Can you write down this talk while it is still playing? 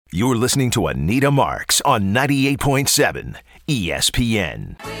You're listening to Anita Marks on 98.7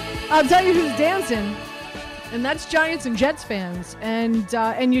 ESPN. I'll tell you who's dancing, and that's Giants and Jets fans,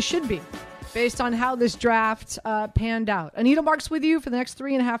 and you should be, based on how this draft panned out. Anita Marks with you for the next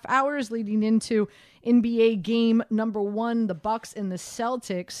 3.5 hours, leading into NBA game number 1, the Bucks and the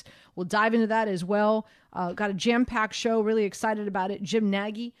Celtics. We'll dive into that as well. Got a jam-packed show, really excited about it. Jim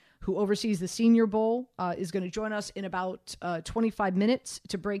Nagy, who oversees the Senior Bowl, is going to join us in about 25 minutes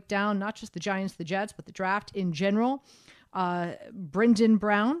to break down not just the Giants, the Jets, but the draft in general. Brendan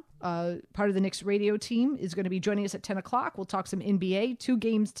Brown, part of the Knicks radio team, is going to be joining us at 10 o'clock. We'll talk some NBA. 2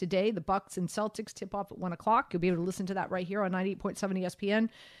 games today. The Bucks and Celtics tip off at 1 o'clock. You'll be able to listen to that right here on 98.7 ESPN.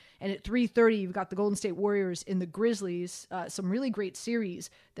 And at 3:30, you've got the Golden State Warriors and the Grizzlies. Some really great series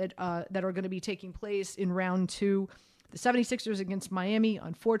that are going to be taking place in round 2. The 76ers against Miami.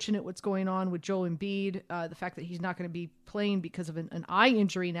 Unfortunate what's going on with Joel Embiid. The fact that he's not going to be playing because of an eye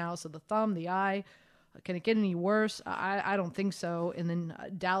injury now. So the thumb, the eye. Can it get any worse? I don't think so. And then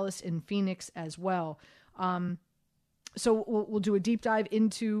Dallas and Phoenix as well. So we'll do a deep dive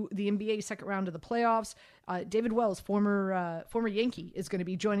into the NBA second round of the playoffs. David Wells, former Yankee, is going to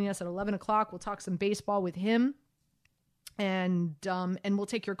be joining us at 11 o'clock. We'll talk some baseball with him. And we'll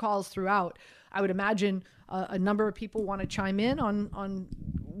take your calls throughout. I would imagine a number of people want to chime in on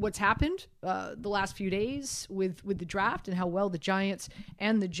what's happened the last few days with the draft and how well the Giants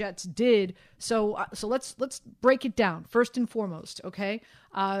and the Jets did. So let's break it down first and foremost. Okay,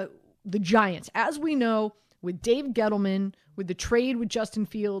 the Giants, as we know, with Dave Gettleman, with the trade with Justin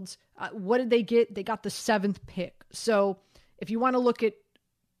Fields, what did they get? They got the 7th pick. So if you want to look at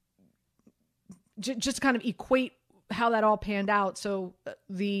just kind of equate how that all panned out. So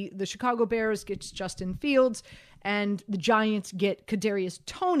the Chicago Bears gets Justin Fields, and the Giants get Kadarius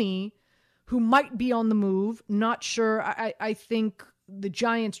Toney, who might be on the move. Not sure. I think the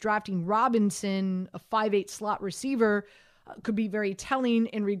Giants drafting Robinson, a 5'8" slot receiver, could be very telling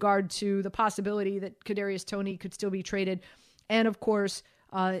in regard to the possibility that Kadarius Toney could still be traded. And of course,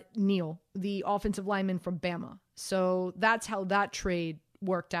 Neal, the offensive lineman from Bama. So that's how that trade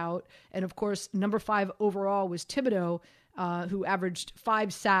worked out. And of course, number 5 overall was Thibodeau, who averaged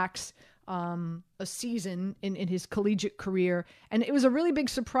 5 sacks a season in his collegiate career. And it was a really big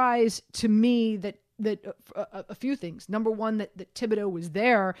surprise to me that a few things. Number 1, that Thibodeau was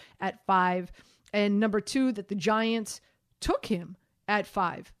there at 5. And number 2, that the Giants took him at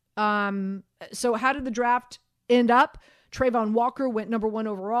 5. So how did the draft end up? Trayvon Walker went number 1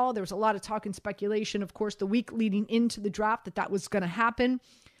 overall. There was a lot of talk and speculation, of course, the week leading into the draft that was going to happen.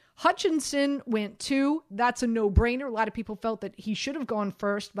 Hutchinson went 2. That's a no-brainer. A lot of people felt that he should have gone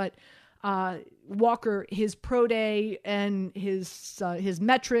first, but Walker, his pro day and his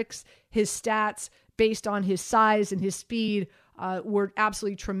metrics, his stats based on his size and his speed were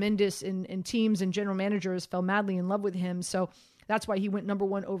absolutely tremendous, and teams and general managers fell madly in love with him. So that's why he went number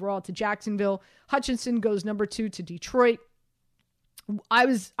 1 overall to Jacksonville. Hutchinson goes number 2 to Detroit. I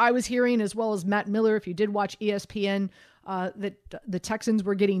was hearing, as well as Matt Miller, if you did watch ESPN, that the Texans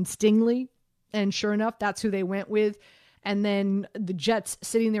were getting Stingley, and sure enough, that's who they went with. And then the Jets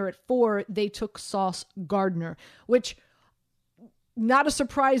sitting there at 4, they took Sauce Gardner, which, not a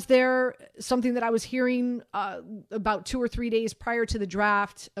surprise there. Something that I was hearing about 2 or 3 days prior to the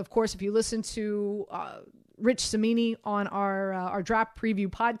draft. Of course, if you listen to Rich Cimini on our draft preview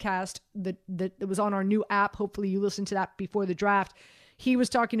podcast that was on our new app. Hopefully you listened to that before the draft. He was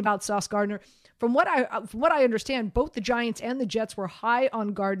talking about Sauce Gardner. From what I understand, both the Giants and the Jets were high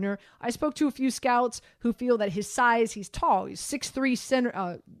on Gardner. I spoke to a few scouts who feel that his size, he's tall, he's 6'3"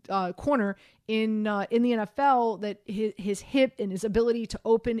 center corner in the NFL, that his hip and his ability to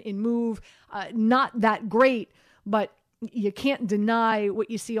open and move, not that great, but you can't deny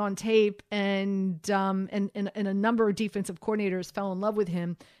what you see on tape, and a number of defensive coordinators fell in love with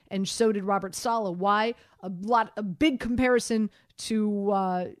him, and so did Robert Saleh. Why? A big comparison to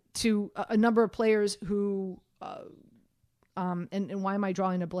a number of players who and why am I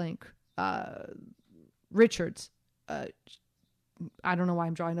drawing a blank? Richards. I don't know why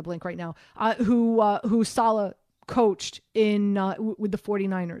I'm drawing a blank right now. Who Saleh coached in with the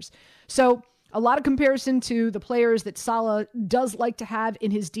 49ers. So a lot of comparison to the players that Saleh does like to have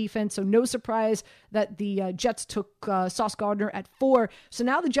in his defense. So no surprise that the Jets took Sauce Gardner at 4. So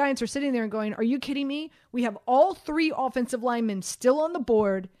now the Giants are sitting there and going, are you kidding me? We have all 3 offensive linemen still on the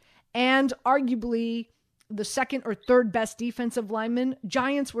board, and arguably the second or third best defensive lineman.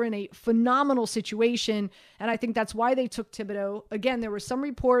 Giants were in a phenomenal situation, and I think that's why they took Thibodeau. Again, there were some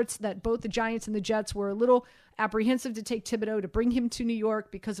reports that both the Giants and the Jets were a little apprehensive to take Thibodeau, to bring him to New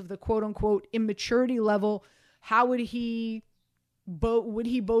York because of the quote-unquote immaturity level. How would he would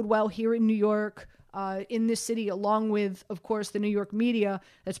he bode well here in New York, in this city, along with, of course, the New York media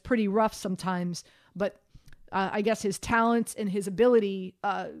that's pretty rough sometimes. But I guess his talents and his ability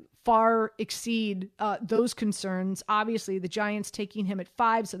far exceed those concerns. Obviously, the Giants taking him at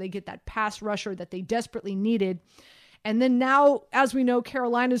 5, so they get that pass rusher that they desperately needed. And then now, as we know,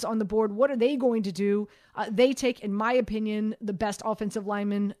 Carolina's on the board. What are they going to do? They take, in my opinion, the best offensive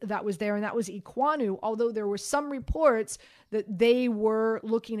lineman that was there, and that was Ikwonu, although there were some reports that they were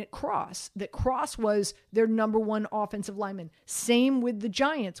looking at Cross, that Cross was their number 1 offensive lineman. Same with the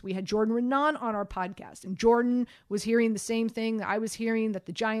Giants. We had Jordan Renan on our podcast, and Jordan was hearing the same thing I was hearing, that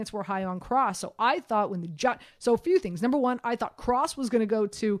the Giants were high on Cross. So I thought so a few things. Number 1, I thought Cross was going to go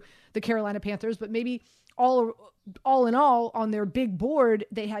to the Carolina Panthers, but maybe all in all, on their big board,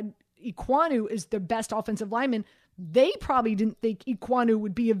 they had Ikwonu as their best offensive lineman. They probably didn't think Ikwonu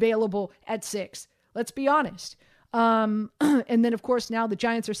would be available at 6. Let's be honest. And then, of course, now the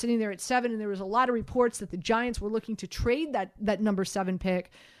Giants are sitting there at 7, and there was a lot of reports that the Giants were looking to trade that number 7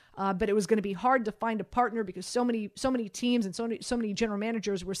 pick. But it was going to be hard to find a partner because so many teams and so many general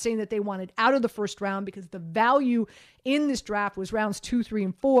managers were saying that they wanted out of the first round because the value in this draft was rounds 2, 3,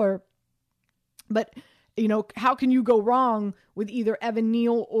 and 4. But how can you go wrong with either Evan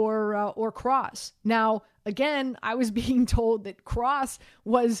Neal or Cross? Now, again, I was being told that Cross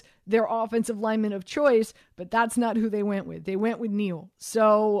was their offensive lineman of choice, but that's not who they went with. They went with Neal.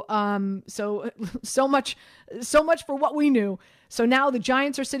 So much for what we knew. So now the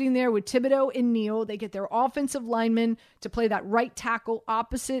Giants are sitting there with Thibodeau and Neal. They get their offensive lineman to play that right tackle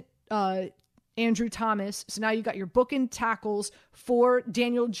opposite Andrew Thomas. So now you got your bookend tackles for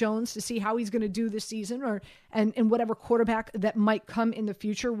Daniel Jones to see how he's going to do this season, and whatever quarterback that might come in the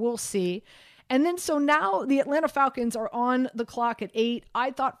future, we'll see. And then so now the Atlanta Falcons are on the clock at 8.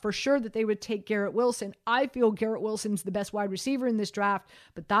 I thought for sure that they would take Garrett Wilson. I feel Garrett Wilson's the best wide receiver in this draft,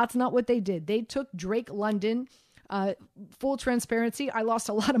 but that's not what they did. They took Drake London. Full transparency, I lost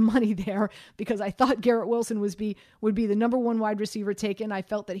a lot of money there because I thought Garrett Wilson would be the number 1 wide receiver taken. I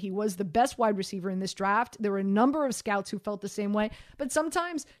felt that he was the best wide receiver in this draft. There were a number of scouts who felt the same way, but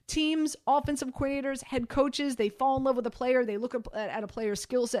sometimes teams, offensive coordinators, head coaches, they fall in love with a player. They look at a player's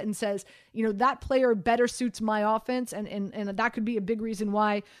skill set and says, that player better suits my offense. And that could be a big reason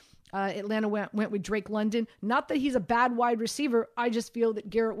why Atlanta went with Drake London. Not that he's a bad wide receiver. I just feel that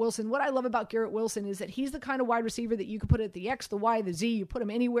Garrett Wilson, what I love about Garrett Wilson is that he's the kind of wide receiver that you can put at the X, the Y, the Z. You put him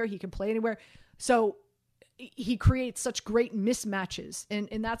anywhere. He can play anywhere. So he creates such great mismatches.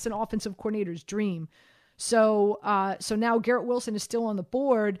 And that's an offensive coordinator's dream. So now Garrett Wilson is still on the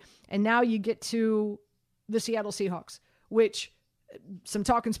board. And now you get to the Seattle Seahawks, which some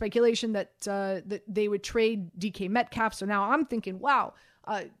talk and speculation that they would trade DK Metcalf. So now I'm thinking, wow,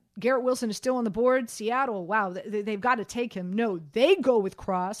 Garrett Wilson is still on the board. Seattle, wow, they've got to take him. No, they go with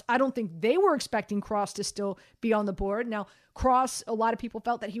Cross. I don't think they were expecting Cross to still be on the board. Now, Cross, a lot of people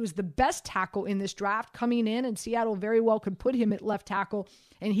felt that he was the best tackle in this draft coming in, and Seattle very well could put him at left tackle,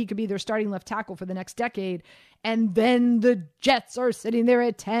 and he could be their starting left tackle for the next decade. And then the Jets are sitting there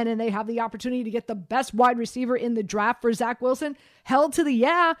at 10, and they have the opportunity to get the best wide receiver in the draft for Zach Wilson. Hell to the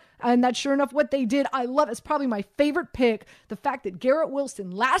yeah. And that's sure enough what they did. I love it. It's probably my favorite pick. The fact that Garrett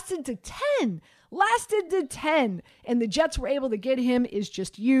Wilson lasted to 10, and the Jets were able to get him is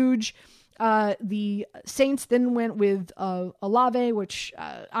just huge. The Saints then went with Olave, which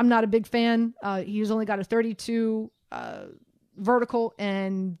I'm not a big fan. He's only got a 32 vertical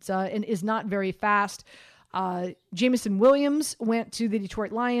and is not very fast. Jameson Williams went to the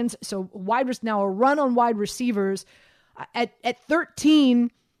Detroit Lions. So now a run on wide receivers. At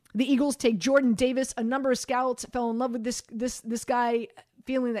 13, the Eagles take Jordan Davis. A number of scouts fell in love with this guy,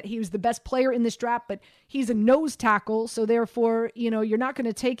 feeling that he was the best player in this draft, but he's a nose tackle. So therefore, you're not going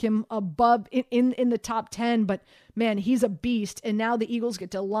to take him above in the top 10, but man, he's a beast. And now the Eagles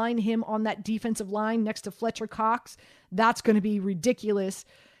get to line him on that defensive line next to Fletcher Cox. That's going to be ridiculous.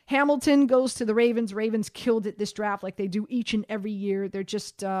 Hamilton goes to the Ravens. Ravens killed it this draft like they do each and every year. They're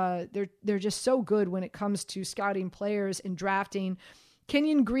just they're just so good when it comes to scouting players and drafting.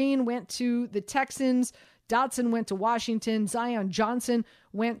 Kenyon Green went to the Texans. Dotson went to Washington. Zion Johnson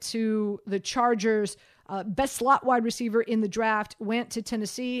went to the Chargers. Best slot wide receiver in the draft went to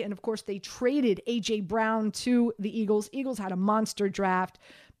Tennessee. And of course, they traded A.J. Brown to the Eagles. Eagles had a monster draft.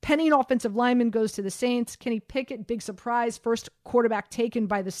 Penning offensive lineman goes to the Saints. Kenny Pickett, big surprise, first quarterback taken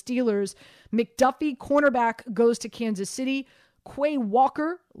by the Steelers. McDuffie, cornerback, goes to Kansas City. Quay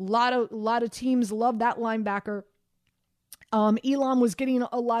Walker, a lot of teams love that linebacker. Elam was getting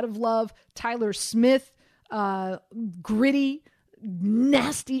a lot of love. Tyler Smith, gritty,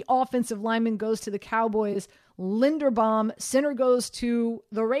 nasty offensive lineman, goes to the Cowboys. Linderbaum. Center goes to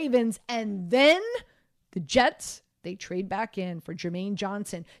the Ravens. And then the Jets, they trade back in for Jermaine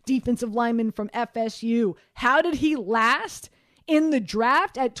Johnson, defensive lineman from FSU. How did he last in the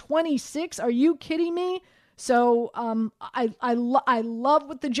draft at 26? Are you kidding me? So I love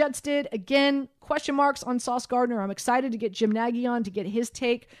what the Jets did. Again, question marks on Sauce Gardner. I'm excited to get Jim Nagy on to get his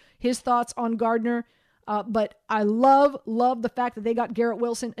take, his thoughts on Gardner. But I love the fact that they got Garrett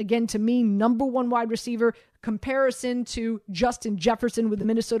Wilson. Again, to me, number one wide receiver, comparison to Justin Jefferson with the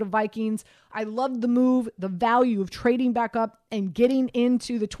Minnesota Vikings. I love the move, the value of trading back up and getting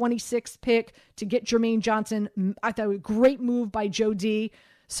into the 26th pick to get Jermaine Johnson. I thought it was a great move by Joe D.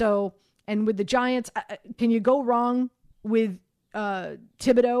 So, and with the Giants, can you go wrong with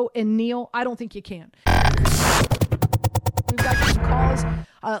Thibodeau and Neal? I don't think you can. We've got some calls.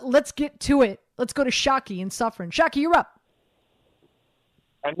 Let's get to it. Let's go to Shockey in Suffern. Shockey, you're up.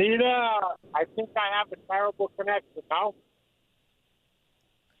 Anita, I think I have a terrible connection now.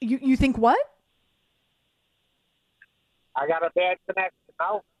 You think what? I got a bad connection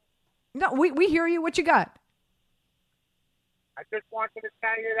now. No, we hear you. What you got? I just wanted to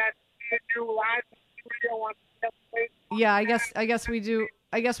tell you that you live video on Facebook. Yeah, I guess we do.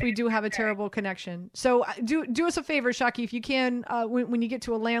 I guess we do have a terrible connection. So do us a favor, Shockey, if you can, when you get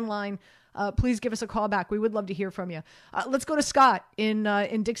to a landline, please give us a call back. We would love to hear from you. Let's go to Scott in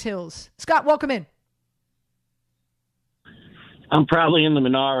Dix Hills. Scott, welcome in. I'm probably in the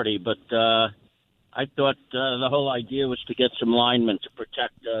minority, but I thought the whole idea was to get some linemen to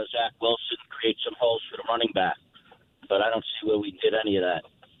protect Zach Wilson, create some holes for the running back. But I don't see where we did any of that.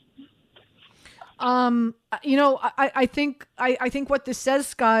 I think what this says,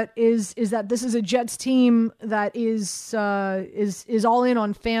 Scott, is that this is a Jets team that is all in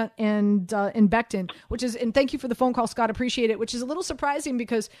on Fant and Becton, and thank you for the phone call, Scott. Appreciate it. Which is a little surprising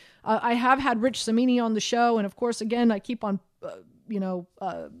because I have had Rich Samini on the show, and of course, again, I keep on,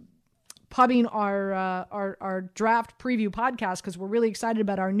 pubbing our draft preview podcast because we're really excited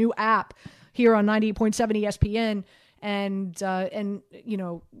about our new app here on 98.7 ESPN, and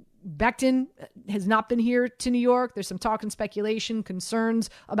Becton has not been here to New York. There's some talk and speculation, concerns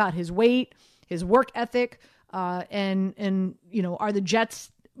about his weight, his work ethic, and are the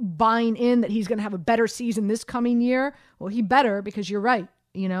Jets buying in that he's going to have a better season this coming year? Well, he better, because you're right.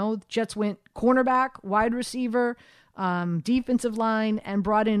 Jets went cornerback, wide receiver, defensive line, and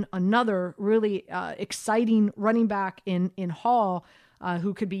brought in another really exciting running back in Hall,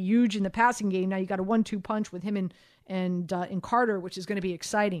 who could be huge in the passing game. Now you got a 1-2 punch with him and in Carter, which is going to be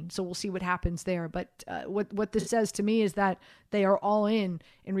exciting. So we'll see what happens there. But what this says to me is that they are all in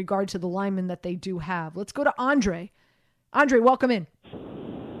regard to the linemen that they do have. Let's go to Andre. Andre, welcome in.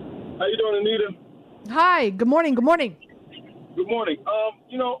 How you doing, Anita? Hi. Good morning. Good morning. Good morning. I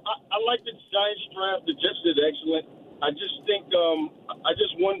like the Giants draft. The Jets did excellent. I just think, I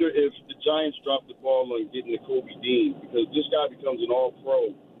just wonder if the Giants dropped the ball on getting the Kobe Dean, because this guy becomes an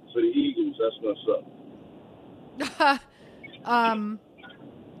all-pro for the Eagles. That's what's up.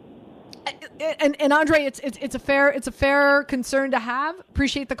 And Andre, it's a fair concern to have.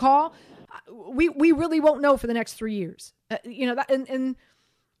 Appreciate the call. We really won't know for the next 3 years. And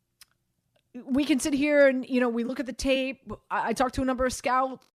we can sit here and we look at the tape. I talked to a number of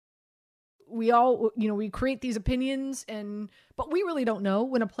scouts. We all we create these opinions, but we really don't know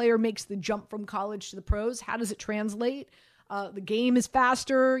when a player makes the jump from college to the pros. How does it translate? The game is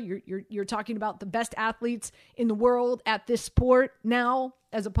faster. You're talking about the best athletes in the world at this sport now,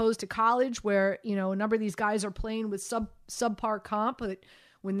 as opposed to college, where a number of these guys are playing with subpar comp. But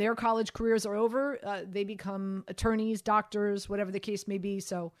when their college careers are over, they become attorneys, doctors, whatever the case may be.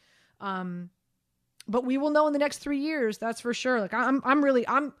 So, but we will know in the next 3 years. That's for sure. Like I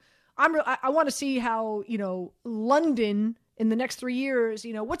want to see how London in the next 3 years.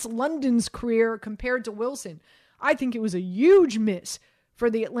 What's London's career compared to Wilson? I think it was a huge miss for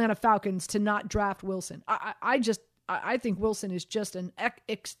the Atlanta Falcons to not draft Wilson. I think Wilson is just an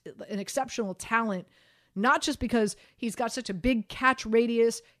exceptional talent, not just because he's got such a big catch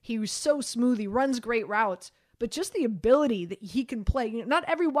radius, he was so smooth, he runs great routes, but just the ability that he can play. Not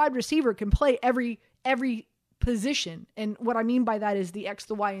every wide receiver can play every position. And what I mean by that is the X,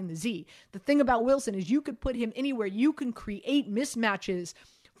 the Y, and the Z. The thing about Wilson is you could put him anywhere. You can create mismatches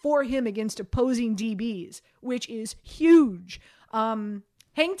for him against opposing DBs, which is huge.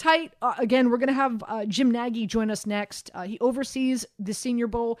 Hang tight. Again, we're going to have Jim Nagy join us next. He oversees the Senior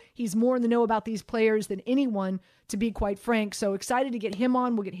Bowl. He's more in the know about these players than anyone, to be quite frank. So excited to get him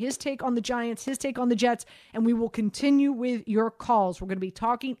on. We'll get his take on the Giants, his take on the Jets, and we will continue with your calls. We're going to be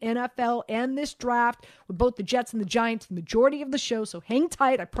talking NFL and this draft with both the Jets and the Giants the majority of the show. So hang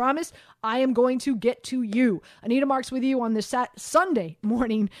tight. I promise I am going to get to you. Anita Marks with you on this Sunday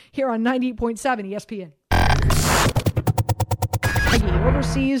morning here on 98.7 ESPN. He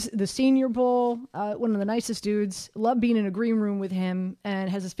oversees the Senior Bowl, one of the nicest dudes. Love being in a green room with him, and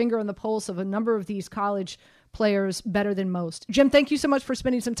has his finger on the pulse of a number of these college players better than most. Jim, thank you so much for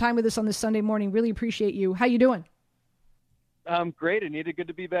spending some time with us on this Sunday morning. Really appreciate you. How you doing? Great, Anita. Good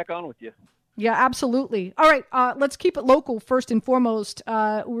to be back on with you. Yeah, absolutely. All right, let's keep it local first and foremost. We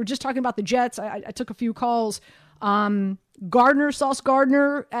were just talking about the Jets. I took a few calls. Sauce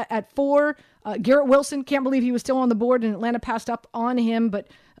Gardner at 4. Garrett Wilson, can't believe he was still on the board and Atlanta passed up on him, but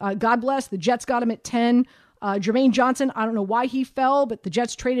God bless, the Jets got him at 10. Jermaine Johnson, I don't know why he fell, but the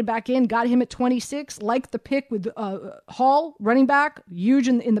Jets traded back in, got him at 26. Like the pick with Hall, running back, huge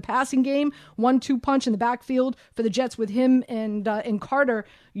in the passing game. 1-2 punch in the backfield for the Jets with him and Carter.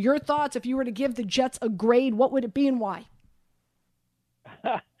 Your thoughts, if you were to give the Jets a grade, what would it be and why?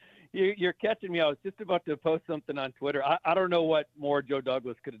 You're catching me. I was just about to post something on Twitter. I don't know what more Joe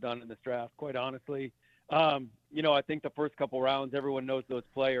Douglas could have done in this draft, quite honestly. I think the first couple rounds, everyone knows those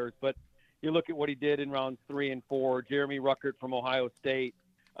players, but you look at what he did in rounds 3 and 4. Jeremy Ruckert from Ohio State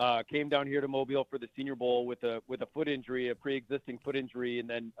came down here to Mobile for the Senior Bowl with a foot injury, a pre-existing foot injury, and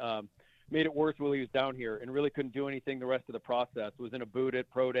then made it worse while he was down here and really couldn't do anything the rest of the process. Was in a boot at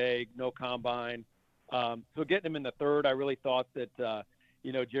Pro Day, no combine. So getting him in the 3rd, I really thought that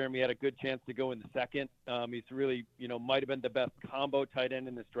Jeremy had a good chance to go in the 2nd. He's really, might have been the best combo tight end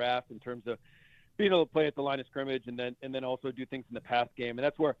in this draft in terms of being able to play at the line of scrimmage and then also do things in the pass game. And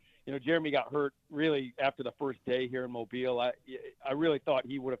that's where, Jeremy got hurt really after the first day here in Mobile. I really thought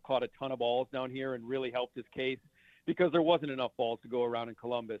he would have caught a ton of balls down here and really helped his case because there wasn't enough balls to go around in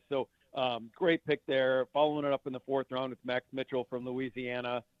Columbus. So great pick there. Following it up in the 4th round with Max Mitchell from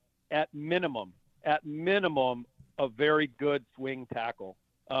Louisiana. At minimum, a very good swing tackle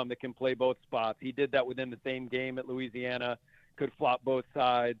that can play both spots. He did that within the same game at Louisiana, could flop both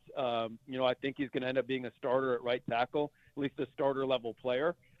sides. I think he's going to end up being a starter at right tackle, at least a starter level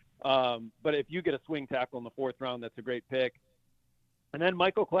player. But if you get a swing tackle in the 4th round, that's a great pick. And then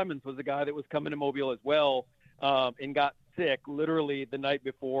Michael Clemens was a guy that was coming to Mobile as well and got sick literally the night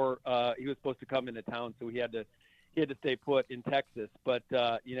before he was supposed to come into town. So he had to stay put in Texas. But,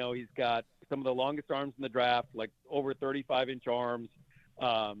 he's got some of the longest arms in the draft, like over 35-inch arms.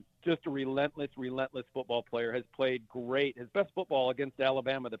 Just a relentless football player. Has played great. His best football against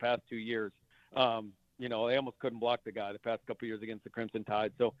Alabama the past 2 years. They almost couldn't block the guy the past couple of years against the Crimson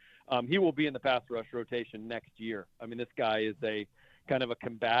Tide. So he will be in the pass rush rotation next year. I mean, this guy is a kind of a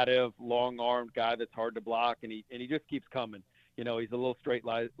combative, long-armed guy that's hard to block, and he just keeps coming. He's a little straight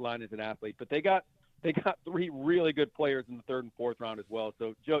line as an athlete. But they got 3 really good players in the 3rd and 4th round as well.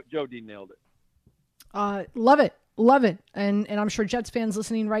 So Joe D nailed it. Love it. And I'm sure Jets fans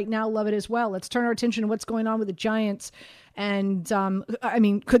listening right now love it as well. Let's turn our attention to what's going on with the Giants. And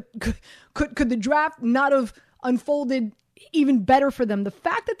could the draft not have unfolded even better for them? The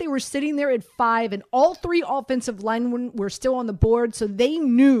fact that they were sitting there at 5 and all 3 offensive linemen were still on the board, so they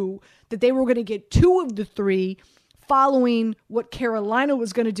knew that they were going to get 2 of the 3 following what Carolina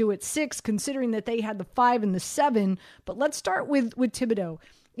was going to do at 6, considering that they had the 5 and the 7. But let's start with Thibodeau.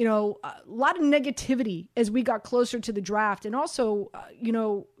 A lot of negativity as we got closer to the draft. And also,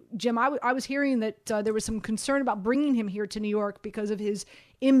 Jim, I was hearing that there was some concern about bringing him here to New York because of his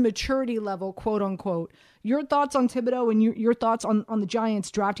immaturity level, quote unquote. Your thoughts on Thibodeau and your thoughts on the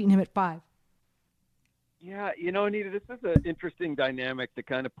Giants drafting him at 5? Yeah, Anita, this is an interesting dynamic that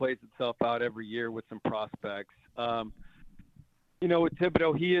kind of plays itself out every year with some prospects. With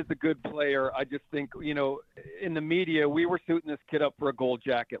Thibodeau, he is a good player. I just think, in the media, we were suiting this kid up for a gold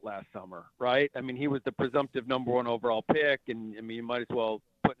jacket last summer, right? I mean, he was the presumptive number 1 overall pick, and, you might as well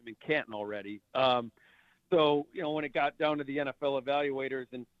put him in Canton already. So, when it got down to the NFL evaluators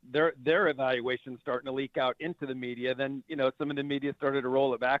and their evaluations starting to leak out into the media, then, some of the media started to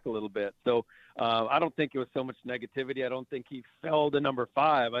roll it back a little bit. So I don't think it was so much negativity. I don't think he fell to number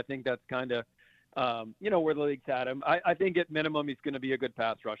 5. I think that's kind of, where the league's at him. I think at minimum he's going to be a good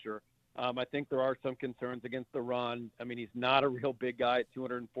pass rusher. I think there are some concerns against the run. I mean, he's not a real big guy at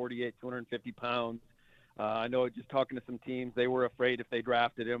 248, 250 pounds. I know just talking to some teams, they were afraid if they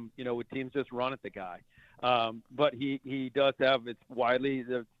drafted him, would teams just run at the guy? But he does have, it's widely,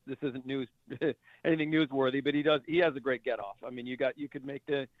 this isn't news, anything newsworthy, but he has a great get off. I mean, you could make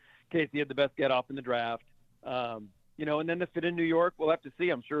the case he had the best get off in the draft. And then to fit in New York, we'll have to see.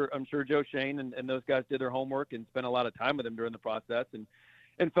 I'm sure Joe Shane and those guys did their homework and spent a lot of time with him during the process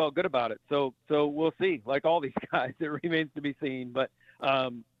and felt good about it. So we'll see. Like all these guys, it remains to be seen. But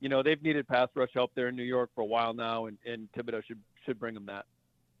they've needed pass rush help there in New York for a while now, and Thibodeau should bring them that.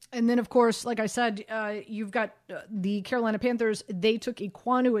 And then, of course, like I said, you've got the Carolina Panthers. They took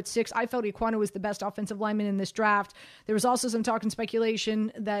Ekwonu at 6. I felt Ekwonu was the best offensive lineman in this draft. There was also some talk and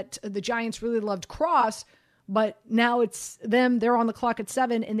speculation that the Giants really loved Cross, but now it's them. They're on the clock at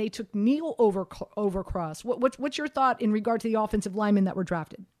 7, and they took Neal over Cross. What's your thought in regard to the offensive linemen that were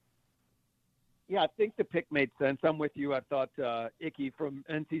drafted? Yeah, I think the pick made sense. I'm with you. I thought Icky from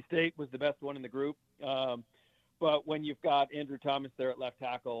NC State was the best one in the group. But when you've got Andrew Thomas there at left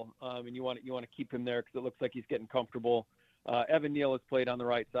tackle, and you want to keep him there because it looks like he's getting comfortable. Evan Neal has played on the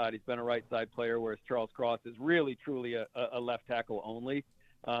right side. He's been a right side player, whereas Charles Cross is really truly a left tackle only.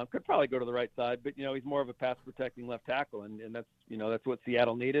 Could probably go to the right side, but he's more of a pass protecting left tackle, and that's what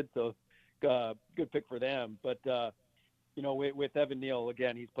Seattle needed. So good pick for them. But with Evan Neal,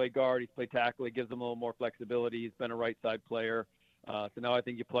 again, he's played guard, he's played tackle. He gives them a little more flexibility. He's been a right side player. So now I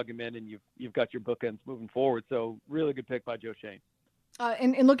think you plug him in and you've got your bookends moving forward. So really good pick by Joe Shane.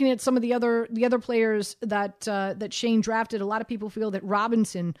 And looking at some of the other players that Shane drafted, a lot of people feel that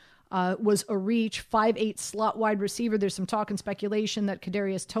Robinson was a reach, 5'8" slot wide receiver. There's some talk and speculation that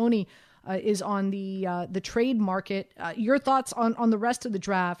Kadarius Toney is on the trade market. Your thoughts on the rest of the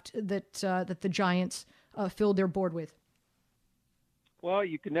draft that the Giants filled their board with? Well,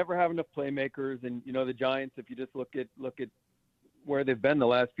 you can never have enough playmakers, and the Giants, if you just look at where they've been the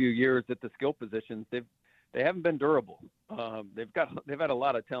last few years at the skill positions, they haven't been durable. They've had a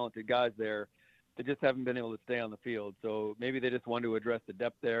lot of talented guys there. They just haven't been able to stay on the field. So maybe they just want to address the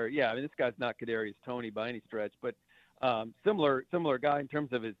depth there. Yeah, I mean, this guy's not Kadarius Toney by any stretch, but similar guy in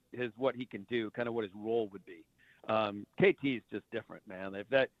terms of his what he can do, kind of what his role would be. KT is just different, man.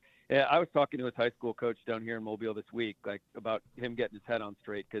 I was talking to his high school coach down here in Mobile this week, like about him getting his head on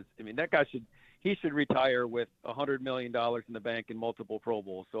straight, because I mean that guy should retire with $100 million in the bank and multiple Pro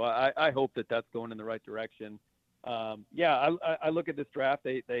Bowls. So I hope that's going in the right direction. I look at this draft.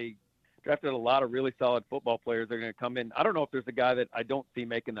 They drafted a lot of really solid football players that are going to come in. I don't know if there's a guy that I don't see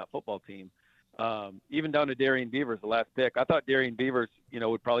making that football team. Even down to Darian Beavers, the last pick. I thought Darian Beavers,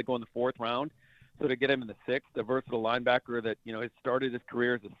 would probably go in the 4th round. So to get him in the 6th, a versatile linebacker that, has started his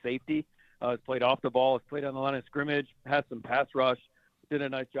career as a safety, has played off the ball, has played on the line of scrimmage, has some pass rush, did a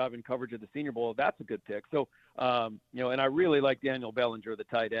nice job in coverage of the Senior Bowl. That's a good pick. So, and I really like Daniel Bellinger, the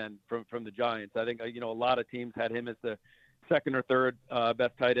tight end from the Giants. I think, a lot of teams had him as the 2nd or 3rd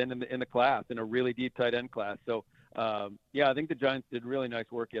best tight end in the class, in a really deep tight end class. So, I think the Giants did really nice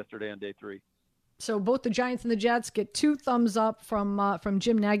work yesterday on day 3. So both the Giants and the Jets get 2 thumbs up from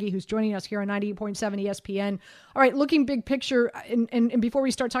Jim Nagy, who's joining us here on 98.7 ESPN. All right, looking big picture, and before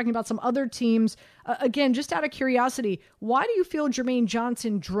we start talking about some other teams, again, just out of curiosity, why do you feel Jermaine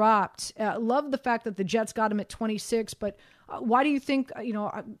Johnson dropped? Love the fact that the Jets got him at 26, but why do you think,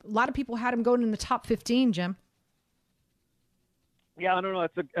 a lot of people had him going in the top 15, Jim? Yeah, I don't know.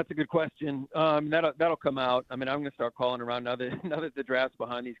 That's a good question. That'll come out. I mean, I'm going to start calling around now that the draft's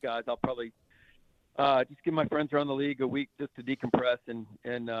behind these guys. I'll probably just give my friends around the league a week just to decompress and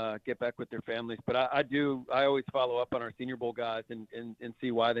get back with their families. But I always follow up on our Senior Bowl guys and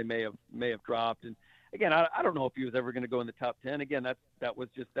see why they may have dropped. And again, I don't know if he was ever going to go in the top 10. Again, that was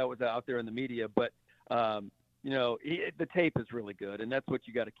out there in the media. But the tape is really good, and that's what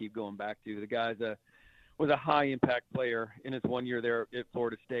you got to keep going back to. The guy's was a high impact player in his 1 year there at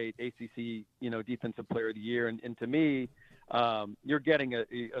Florida State, ACC, Defensive Player of the Year. And to me, you're getting a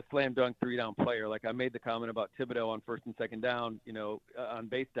slam dunk 3-down player. Like I made the comment about Thibodeau on 1st and 2nd down, on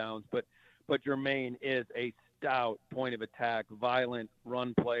base downs, but Jermaine is a stout point of attack, violent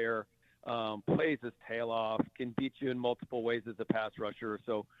run player, plays his tail off, can beat you in multiple ways as a pass rusher.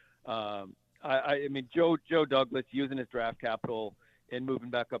 So, I mean, Joe Douglas using his draft capital and moving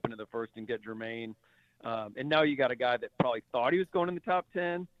back up into the 1st and get Jermaine. And now you got a guy that probably thought he was going in the top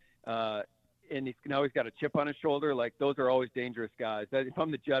 10, and he's got a chip on his shoulder. Like those are always dangerous guys. If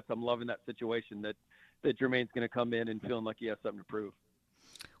I'm the Jets, I'm loving that situation that Jermaine's going to come in and feeling like he has something to prove.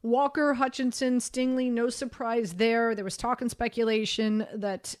 Walker, Hutchinson, Stingley, no surprise there. There was talk and speculation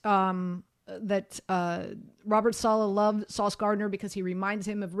that Robert Saleh loved Sauce Gardner because he reminds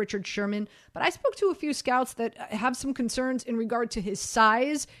him of Richard Sherman. But I spoke to a few scouts that have some concerns in regard to his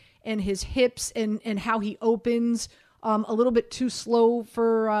size and his hips and how he opens. a little bit too slow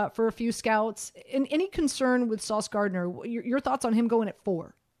for a few scouts. And any concern with Sauce Gardner? Your thoughts on him going at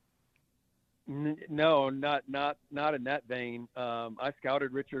 4? No, not in that vein. I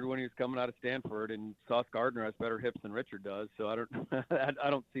scouted Richard when he was coming out of Stanford, and Sauce Gardner has better hips than Richard does. So I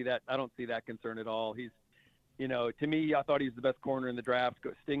don't see that. I don't see that concern at all. He's, to me, I thought he was the best corner in the draft.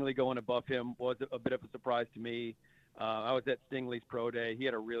 Stingley going above him was a bit of a surprise to me. I was at Stingley's pro day. He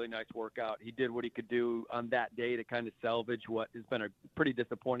had a really nice workout. He did what he could do on that day to kind of salvage what has been a pretty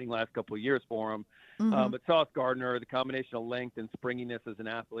disappointing last couple of years for him. Mm-hmm. But Sauce Gardner, the combination of length and springiness as an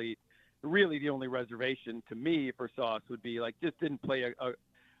athlete, really the only reservation to me for Sauce would be just didn't play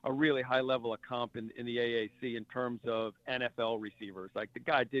a really high level of comp in the AAC in terms of NFL receivers. Like, the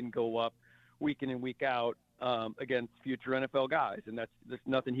guy didn't go up week in and week out against future NFL guys, and that's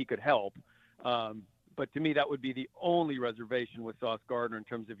nothing he could help. But to me, that would be the only reservation with Sauce Gardner in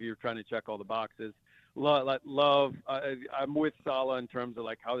terms of you're trying to check all the boxes. I'm with Saleh in terms of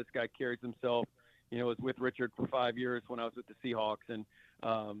how this guy carries himself. I was with Richard for 5 years when I was with the Seahawks, and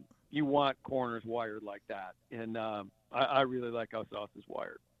you want corners wired like that. And I really like how Sauce is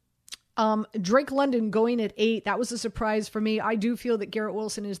wired. Drake London going at 8, that was a surprise for me. I do feel that Garrett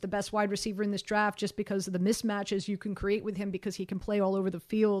Wilson is the best wide receiver in this draft just because of the mismatches you can create with him because he can play all over the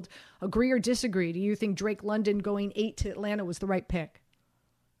field. Agree or disagree? Do you think Drake London going 8 to Atlanta was the right pick?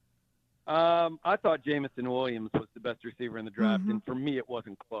 I thought Jamison Williams was the best receiver in the draft, Mm-hmm. and for me, it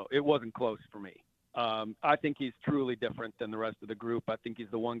wasn't close. It wasn't close for me. I think he's truly different than the rest of the group. I think he's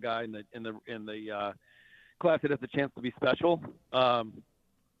the one guy in the class that has a chance to be special.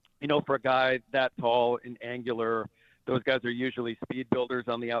 For a guy that tall and angular, those guys are usually speed builders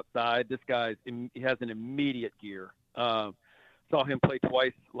on the outside. This guy he has an immediate gear. Saw him play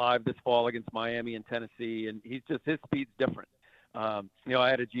twice live this fall against Miami and Tennessee, and his speed's different. I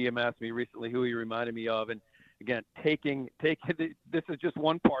had a GM ask me recently who he reminded me of, and again, this is just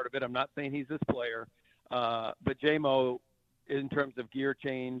one part of it. I'm not saying he's this player, but JMO, in terms of gear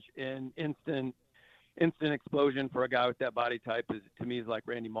change and instant explosion for a guy with that body type to me is like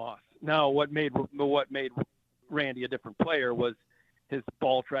Randy Moss. Now, what made Randy a different player was his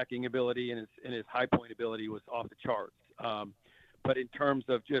ball tracking ability and his high point ability was off the charts. But in terms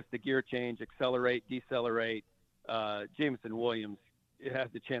of just the gear change, accelerate, decelerate, Jamison Williams, it has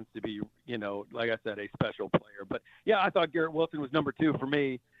the chance to be, like I said, a special player. But yeah, I thought Garrett Wilson was number 2 for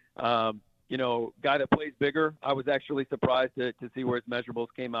me. Guy that plays bigger. I was actually surprised to see where his measurables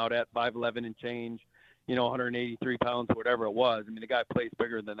came out at 5'11" and change, 183 pounds, whatever it was. I mean, the guy plays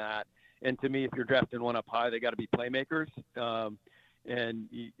bigger than that. And to me, if you're drafting one up high, they got to be playmakers. And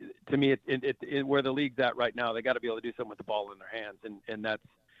to me, where the league's at right now, they got to be able to do something with the ball in their hands, and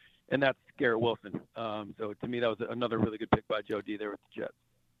that's Garrett Wilson. So to me, that was another really good pick by Joe D there with the Jets.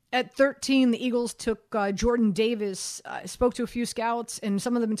 At 13, the Eagles took Jordan Davis. Spoke to a few scouts, and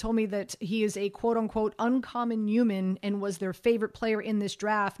some of them told me that he is a quote-unquote uncommon human and was their favorite player in this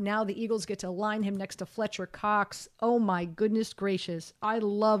draft. Now the Eagles get to line him next to Fletcher Cox. Oh, my goodness gracious. I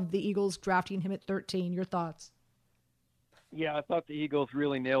love the Eagles drafting him at 13. Your thoughts? Yeah, I thought the Eagles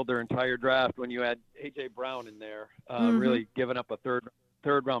really nailed their entire draft when you had A.J. Brown in there, really giving up a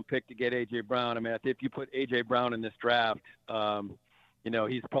third-round pick to get A.J. Brown. I mean, if you put A.J. Brown in this draft,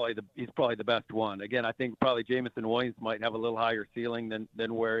 he's probably the best one. Again, I think probably Jamison Williams might have a little higher ceiling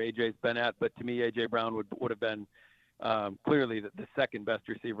than where AJ's been at, but to me, AJ Brown would have been clearly the second best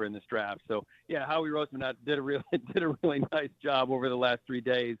receiver in this draft. So yeah, Howie Roseman did a really nice job over the last 3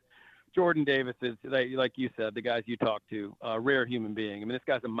 days. Jordan Davis is, like you said, the guys you talked to, a rare human being. I mean, this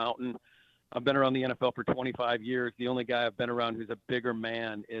guy's a mountain. I've been around the NFL for 25 years. The only guy I've been around who's a bigger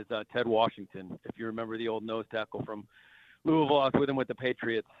man is Ted Washington. If you remember the old nose tackle from Louisville, I was with him with the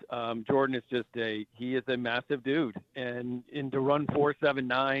Patriots. Jordan is he is a massive dude. And to run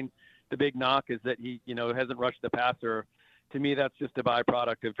 4.79, the big knock is that he, hasn't rushed the passer. To me, that's just a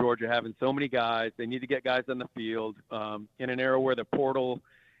byproduct of Georgia having so many guys. They need to get guys on the field. In an era where the portal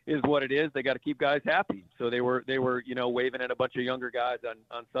is what it is, they got to keep guys happy. So they were waving at a bunch of younger guys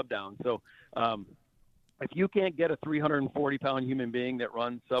on sub down. So if you can't get a 340-pound human being that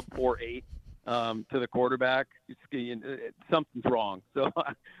runs sub 4.8 to the quarterback, something's wrong. So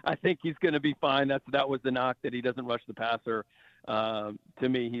I think he's going to be fine. That was the knock, that he doesn't rush the passer. To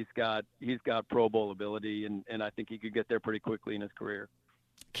me, he's got Pro Bowl ability, and I think he could get there pretty quickly in his career.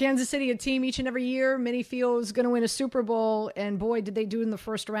 Kansas City, a team each and every year, many feel is going to win a Super Bowl, and boy, did they do in the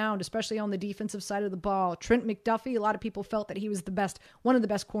first round, especially on the defensive side of the ball. Trent McDuffie, a lot of people felt that he was one of the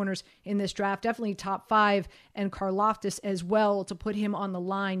best corners in this draft, definitely top 5, and Karlaftis as well to put him on the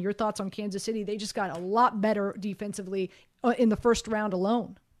line. Your thoughts on Kansas City? They just got a lot better defensively in the first round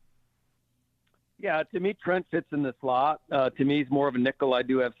alone. Yeah, to me, Trent fits in the slot. To me, he's more of a nickel. I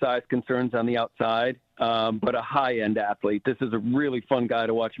do have size concerns on the outside, but a high-end athlete. This is a really fun guy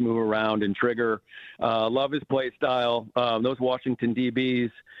to watch move around and trigger. Love his play style. Those Washington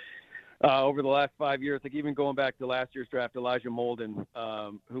DBs over the last 5 years, like even going back to last year's draft, Elijah Molden,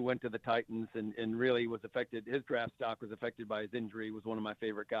 who went to the Titans and really was affected. His draft stock was affected by his injury, was one of my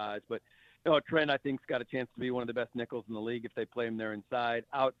favorite guys. But Trent, I think, has got a chance to be one of the best nickels in the league if they play him there inside.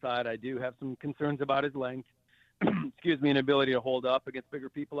 Outside, I do have some concerns about his length, and ability to hold up against bigger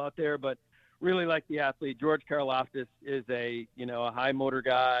people out there. But really like the athlete. George Karlaftis is a high motor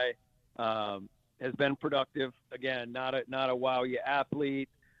guy, has been productive. Again, not a wow-y athlete.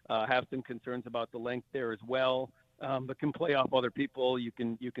 Have some concerns about the length there as well, but can play off other people. You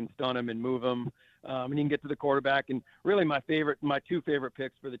can stun him and move him, and you can get to the quarterback. And really, my two favorite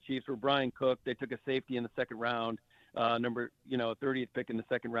picks for the Chiefs were Brian Cook. They took a safety in the second round, 30th pick in the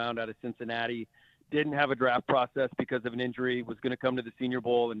second round out of Cincinnati. Didn't have a draft process because of an injury. Was going to come to the Senior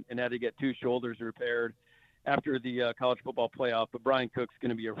Bowl and had to get two shoulders repaired after the college football playoff. But Brian Cook's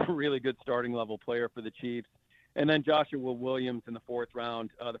going to be a really good starting level player for the Chiefs. And then Joshua Williams in the fourth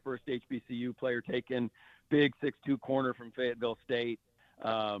round, the first HBCU player taken, big 6'2" corner from Fayetteville State.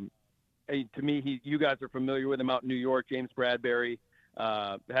 To me, you guys are familiar with him out in New York. James Bradbury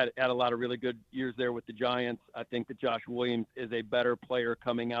had a lot of really good years there with the Giants. I think that Josh Williams is a better player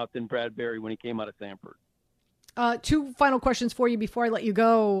coming out than Bradbury when he came out of Samford. Two final questions for you before I let you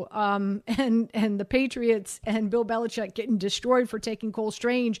go. And the Patriots and Bill Belichick getting destroyed for taking Cole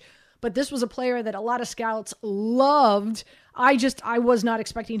Strange. But this was a player that a lot of scouts loved. I was not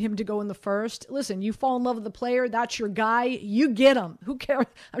expecting him to go in the first. Listen, you fall in love with the player. That's your guy. You get him. Who cares?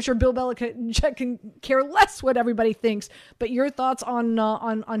 I'm sure Bill Belichick can care less what everybody thinks. But your thoughts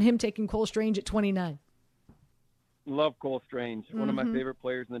on him taking Cole Strange at 29? Love Cole Strange. One of my favorite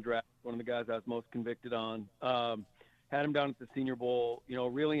players in the draft. One of the guys I was most convicted on. Had him down at the Senior Bowl,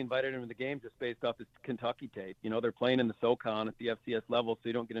 really invited him to the game just based off his Kentucky tape. They're playing in the SoCon at the FCS level, so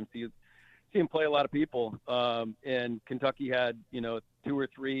you don't get him see him play a lot of people. And Kentucky had, 2 or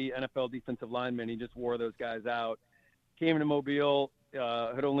 3 NFL defensive linemen. He just wore those guys out. Came into Mobile,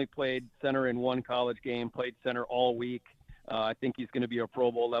 had only played center in one college game, played center all week. I think he's going to be a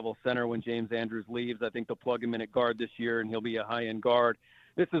Pro Bowl level center when James Andrews leaves. I think they'll plug him in at guard this year, and he'll be a high-end guard.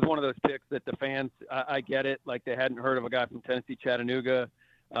 This is one of those picks that the fans, I get it, like they hadn't heard of a guy from Tennessee, Chattanooga,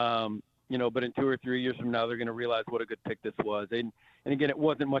 but in 2 or 3 years from now, they're going to realize what a good pick this was. And again, it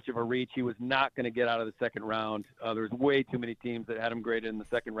wasn't much of a reach. He was not going to get out of the second round. There's way too many teams that had him graded in the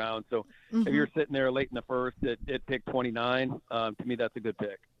second round. So if you're sitting there late in the first at pick 29, to me, that's a good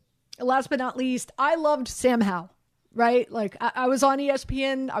pick. Last but not least, I loved Sam Howell. Right? Like I was on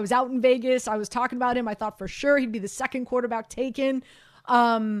ESPN. I was out in Vegas. I was talking about him. I thought for sure he'd be the second quarterback taken.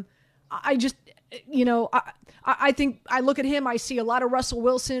 I just, I think I look at him, I see a lot of Russell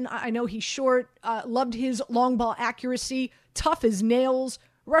Wilson. I know he's short, loved his long ball accuracy, tough as nails,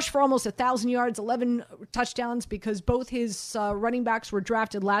 rushed for almost 1,000 yards, 11 touchdowns because both his running backs were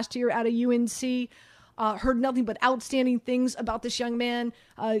drafted last year out of UNC. Heard nothing but outstanding things about this young man.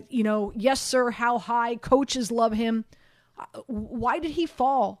 Yes, sir, how high. Coaches love him. Why did he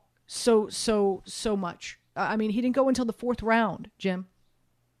fall so much? I mean, he didn't go until the fourth round, Jim.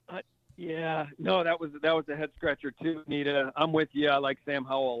 Yeah, no, that was a head scratcher too, Anita. I'm with you. I like Sam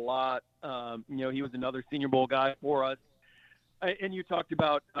Howell a lot. He was another Senior Bowl guy for us. And you talked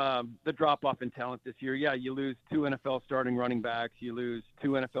about the drop-off in talent this year. Yeah, you lose 2 NFL starting running backs. You lose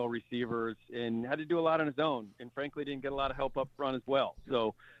 2 NFL receivers and had to do a lot on his own. And frankly, didn't get a lot of help up front as well.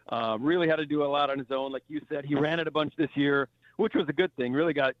 So really had to do a lot on his own. Like you said, he ran it a bunch this year, which was a good thing.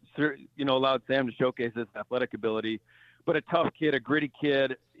 Really got, allowed Sam to showcase his athletic ability. But a tough kid, a gritty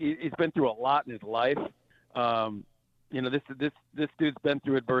kid. He's been through a lot in his life. This dude's been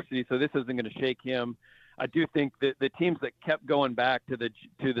through adversity, so this isn't going to shake him. I do think that the teams that kept going back to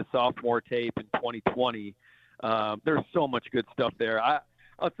the sophomore tape in 2020, there's so much good stuff there.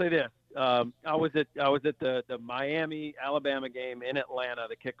 I'll say this: I was at the Miami Alabama game in Atlanta,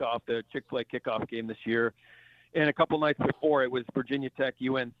 the Chick-fil-A kickoff game this year. And a couple nights before, it was Virginia Tech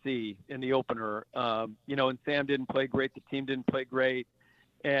UNC in the opener. And Sam didn't play great. The team didn't play great.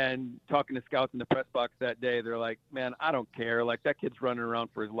 And talking to scouts in the press box that day, they're like, man, I don't care. Like, that kid's running around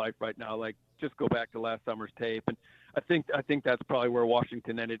for his life right now. Like, just go back to last summer's tape. And I think that's probably where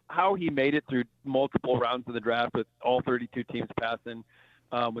Washington ended. How he made it through multiple rounds of the draft with all 32 teams passing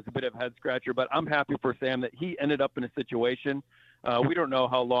was a bit of a head scratcher. But I'm happy for Sam that he ended up in a situation. We don't know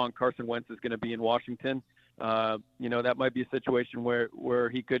how long Carson Wentz is going to be in Washington. That might be a situation where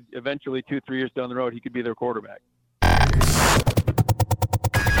he could eventually 2-3 years down the road, he could be their quarterback.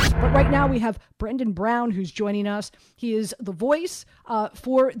 But right now we have Brendan Brown, who's joining us. He is the voice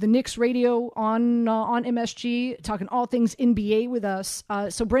for the Knicks radio on MSG, talking all things NBA with us.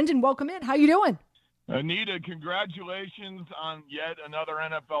 So Brendan, welcome in. How you doing? Anita, congratulations on yet another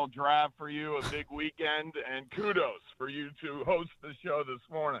NFL draft for you, a big weekend, and kudos for you to host the show this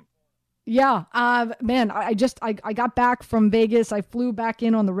morning. Yeah, man, I got back from Vegas. I flew back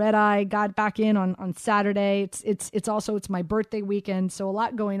in on the red eye, got back in on Saturday. It's also my birthday weekend, so a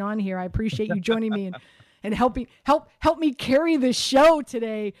lot going on here. I appreciate you joining me and help me carry the show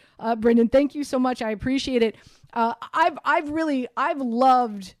today, Brendan. Thank you so much. I appreciate it. I've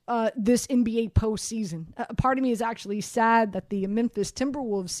loved this NBA postseason. Part of me is actually sad that the Memphis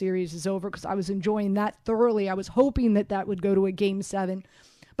Timberwolves series is over because I was enjoying that thoroughly. I was hoping that would go to a Game 7.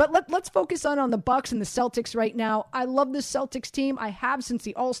 But let's focus on the Bucks and the Celtics right now. I love this Celtics team. I have since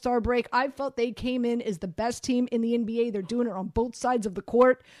the All-Star break. I felt they came in as the best team in the NBA. They're doing it on both sides of the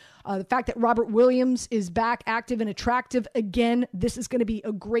court. The fact that Robert Williams is back active and attractive again, this is going to be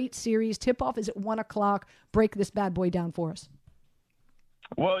a great series. Tip-off is at 1 o'clock. Break this bad boy down for us.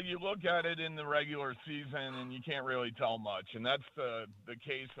 Well, you look at it in the regular season, and you can't really tell much. And that's the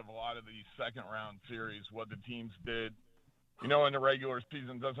case of a lot of these second-round series, what the teams did. You know, in the regular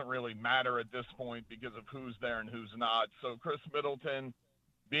season doesn't really matter at this point because of who's there and who's not. So Chris Middleton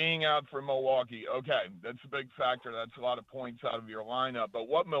being out for Milwaukee, okay, that's a big factor. That's a lot of points out of your lineup. But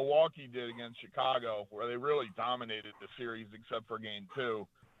what Milwaukee did against Chicago, where they really dominated the series except for Game 2,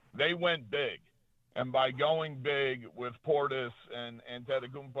 they went big. And by going big with Portis and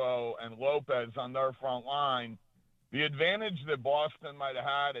Antetokounmpo and Lopez on their front line, the advantage that Boston might have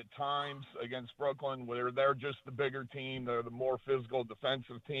had at times against Brooklyn, where they're just the bigger team, they're the more physical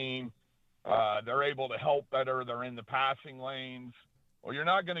defensive team, they're able to help better, they're in the passing lanes. Well, you're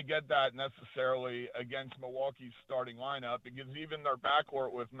not going to get that necessarily against Milwaukee's starting lineup because even their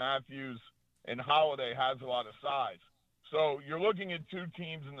backcourt with Matthews and Holiday has a lot of size. So you're looking at two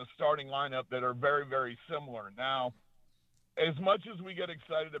teams in the starting lineup that are very, very similar. Now, as much as we get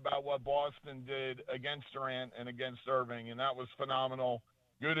excited about what Boston did against Durant and against Irving, and that was phenomenal,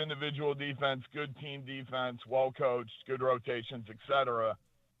 good individual defense, good team defense, well-coached, good rotations, etc.,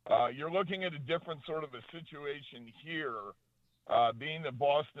 you're looking at a different sort of a situation here, being that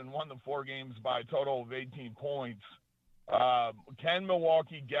Boston won the 4 games by a total of 18 points. Can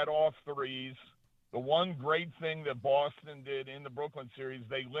Milwaukee get off threes? The one great thing that Boston did in the Brooklyn series,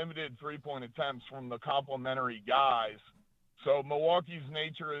 they limited three-point attempts from the complementary guys. So Milwaukee's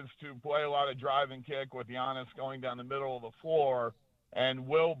nature is to play a lot of drive and kick with Giannis going down the middle of the floor. And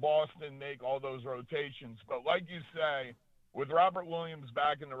will Boston make all those rotations? But like you say, with Robert Williams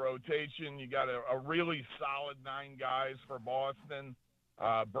back in the rotation, you got a really solid 9 guys for Boston.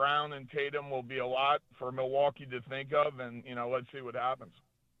 Brown and Tatum will be a lot for Milwaukee to think of. And, let's see what happens.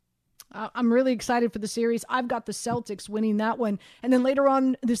 I'm really excited for the series. I've got the Celtics winning that one. And then later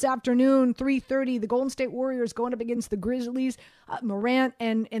on this afternoon, 3:30, the Golden State Warriors going up against the Grizzlies. Morant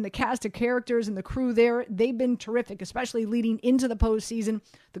and the cast of characters and the crew there, they've been terrific, especially leading into the postseason.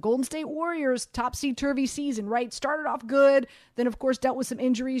 The Golden State Warriors, topsy-turvy season, right? Started off good, then, of course, dealt with some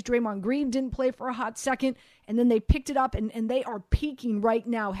injuries. Draymond Green didn't play for a hot second, and then they picked it up, and they are peaking right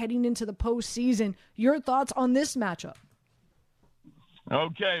now heading into the postseason. Your thoughts on this matchup?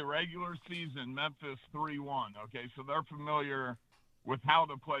 Okay, regular season, Memphis 3-1. Okay, so they're familiar with how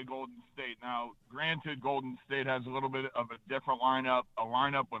to play Golden State. Now, granted, Golden State has a little bit of a different lineup, a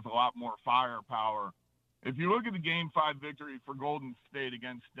lineup with a lot more firepower. If you look at the Game 5 victory for Golden State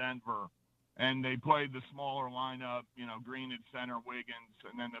against Denver, and they played the smaller lineup, Green at center, Wiggins,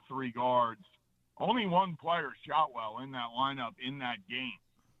 and then the 3 guards, only one player shot well in that lineup in that game.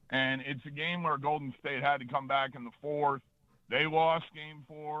 And it's a game where Golden State had to come back in the 4th. They lost Game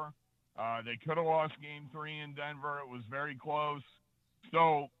 4. They could have lost Game 3 in Denver. It was very close.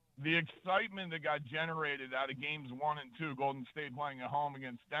 So the excitement that got generated out of Games 1 and 2, Golden State playing at home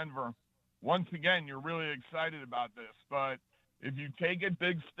against Denver, once again, you're really excited about this. But if you take a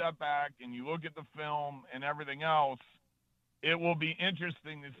big step back and you look at the film and everything else, it will be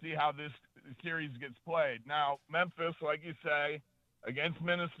interesting to see how this series gets played. Now, Memphis, like you say, against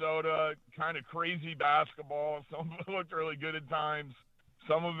Minnesota, kind of crazy basketball. Some of it looked really good at times.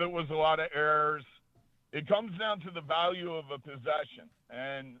 Some of it was a lot of errors. It comes down to the value of a possession.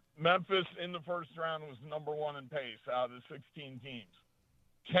 And Memphis in the first round was number 1 in pace out of the 16 teams.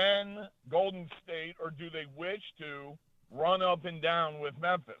 Can Golden State, or do they wish to, run up and down with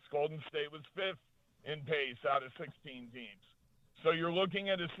Memphis? Golden State was 5th in pace out of 16 teams. So you're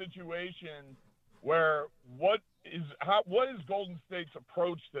looking at a situation where what is Golden State's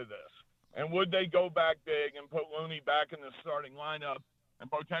approach to this? And would they go back big and put Looney back in the starting lineup and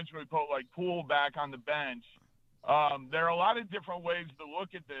potentially put like Poole back on the bench. There are a lot of different ways to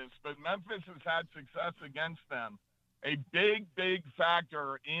look at this, but Memphis has had success against them. A big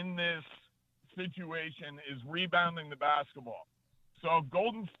factor in this situation is rebounding the basketball. So if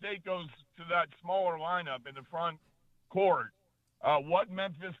Golden State goes to that smaller lineup in the front court, what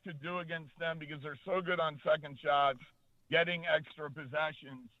Memphis could do against them, because they're so good on second shots, getting extra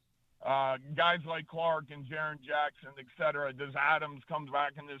possessions, guys like Clark and Jaren Jackson, et cetera. Does Adams come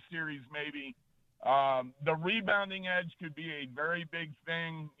back in this series maybe? The rebounding edge could be a very big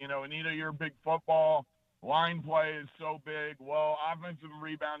thing. You know, Anita, you're a big football. Line play is so big. Well, offensive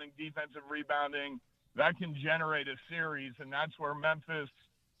rebounding, defensive rebounding, that can generate a series, and that's where Memphis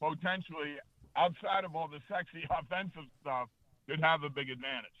potentially, outside of all the sexy offensive stuff, could have a big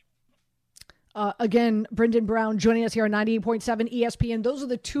advantage. Again, Brendan Brown joining us here on 98.7 ESPN. Those are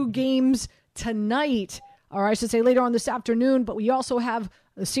the two games tonight, or I should say later on this afternoon, but we also have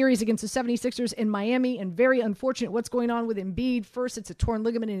a series against the 76ers in Miami, and very unfortunate what's going on with Embiid. First, it's a torn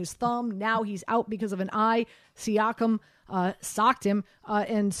ligament in his thumb. Now he's out because of an eye. Siakam socked him,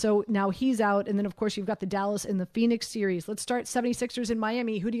 and so now he's out. And then, of course, you've got the Dallas and the Phoenix series. Let's start 76ers in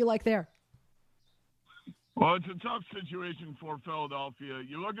Miami. Who do you like there? Well, it's a tough situation for Philadelphia.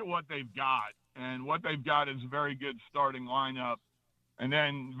 You look at what they've got, and what they've got is a very good starting lineup, and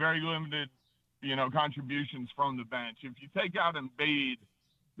then very limited, contributions from the bench. If you take out Embiid,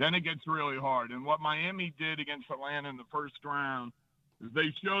 then it gets really hard. And what Miami did against Atlanta in the first round is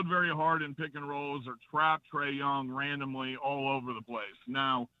they showed very hard in pick and rolls or trapped Trae Young randomly all over the place.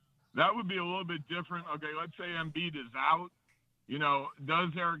 Now, that would be a little bit different. Okay, let's say Embiid is out.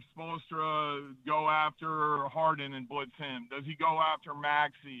 Does Eric Spoelstra go after Harden and blitz him? Does he go after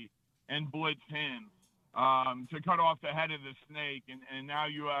Maxey and blitz him to cut off the head of the snake? And now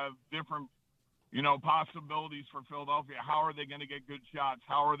you have different, possibilities for Philadelphia. How are they going to get good shots?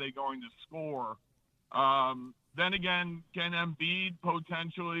 How are they going to score? Then again, can Embiid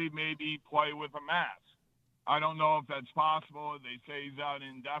potentially maybe play with a mask? I don't know if that's possible. They say he's out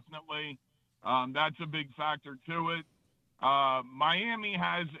indefinitely. That's a big factor to it. Miami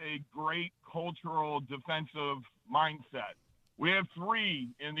has a great cultural defensive mindset. We have three,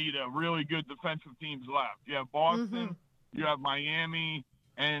 Anita, really good defensive teams left. You have Boston, you have Miami,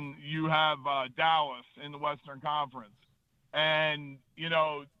 and you have Dallas in the Western Conference. And,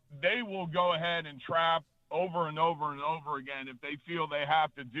 they will go ahead and trap over and over and over again if they feel they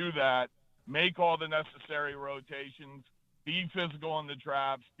have to do that, make all the necessary rotations, be physical on the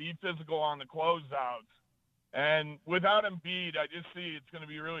traps, be physical on the closeouts. And without Embiid, I just see it's going to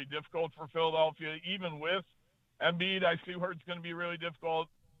be really difficult for Philadelphia. Even with Embiid, I see where it's going to be really difficult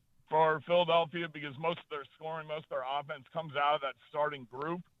for Philadelphia because most of their scoring, most of their offense comes out of that starting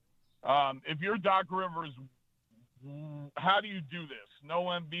group. If you're Doc Rivers, how do you do this? No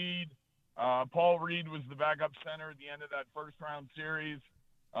Embiid. Paul Reed was the backup center at the end of that first-round series.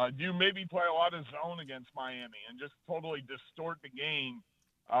 Do you maybe play a lot of zone against Miami and just totally distort the game?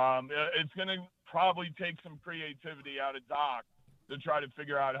 It's going to probably take some creativity out of Doc to try to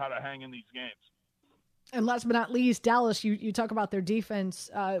figure out how to hang in these games. And last but not least, Dallas, you talk about their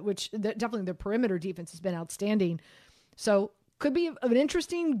defense, which definitely their perimeter defense has been outstanding. So could be an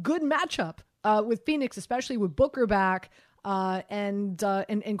interesting, good matchup with Phoenix, especially with Booker back and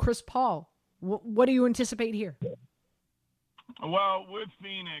Chris Paul. What do you anticipate here? Well, with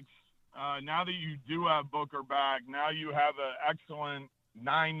Phoenix, now that you do have Booker back, now you have an excellent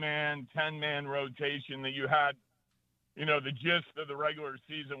 9-man, 10-man rotation that you had, the gist of the regular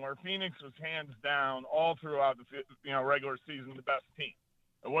season, where Phoenix was hands down all throughout the, regular season, the best team.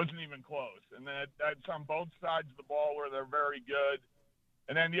 It wasn't even close. And that's on both sides of the ball where they're very good.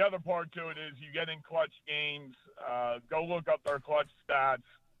 And then the other part to it is you get in clutch games. Go look up their clutch stats.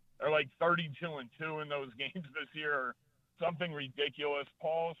 They're like 32-2 in those games this year. Something ridiculous.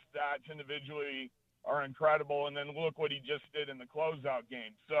 Paul's stats individually are incredible. And then look what he just did in the closeout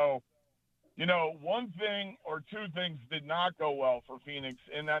game. So, one thing or two things did not go well for Phoenix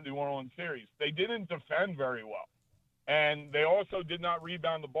in that New Orleans series. They didn't defend very well. And they also did not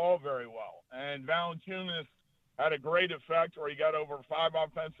rebound the ball very well. And Valanciunas had a great effect where he got over 5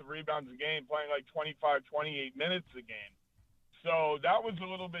 offensive rebounds a game, playing like 25, 28 minutes a game. So that was a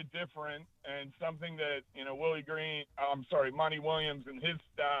little bit different and something that, Monty Williams and his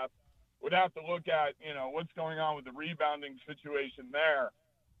staff would have to look at, what's going on with the rebounding situation there.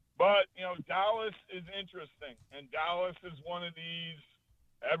 But, Dallas is interesting, and Dallas is one of these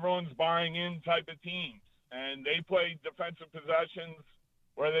everyone's buying in type of teams. And they play defensive possessions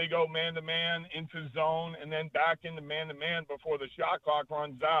where they go man-to-man into zone and then back into man-to-man before the shot clock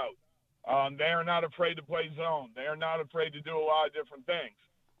runs out. They are not afraid to play zone. They are not afraid to do a lot of different things.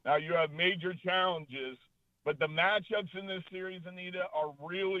 Now, you have major challenges, but the matchups in this series, Anita, are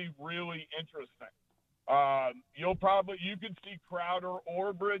really, really interesting. You could see Crowder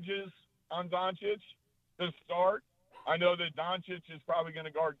or Bridges on Doncic to start. I know that Doncic is probably going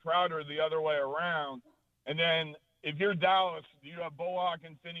to guard Crowder the other way around. And then if you're Dallas, do you have Bullock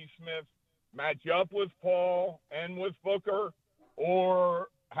and Finney-Smith match up with Paul and with Booker? Or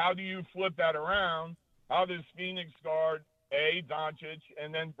how do you flip that around? How does Phoenix guard Doncic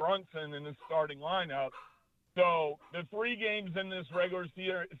and then Brunson in the starting lineup? So the 3 games in this regular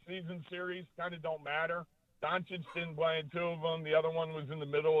season series kind of don't matter. Doncic didn't play in 2 of them. The other one was in the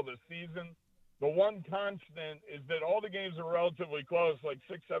middle of the season. The one constant is that all the games are relatively close, like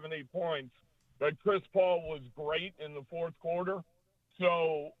 6, 7, 8 points. But Chris Paul was great in the fourth quarter.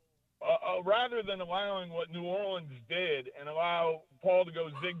 So rather than allowing what New Orleans did and allow Paul to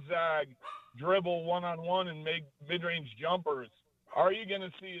go zigzag, dribble one-on-one and make mid-range jumpers, are you going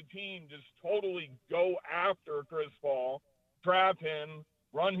to see a team just totally go after Chris Paul, trap him,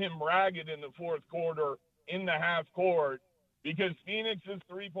 run him ragged in the fourth quarter in the half court? Because Phoenix's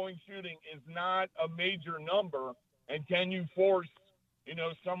three-point shooting is not a major number, and can you force,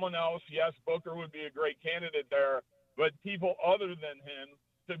 someone else? Yes, Booker would be a great candidate there, but people other than him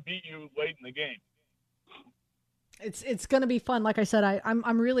to beat you late in the game. It's going to be fun. Like I said,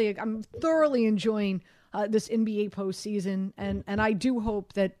 I'm thoroughly enjoying this NBA postseason, and I do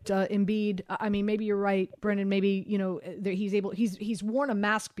hope that Embiid. I mean, maybe you're right, Brendan. Maybe that he's worn a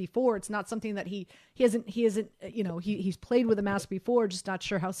mask before. It's not something that he hasn't. He's played with a mask before. Just not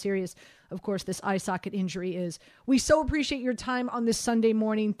sure how serious, of course, this eye socket injury is. We so appreciate your time on this Sunday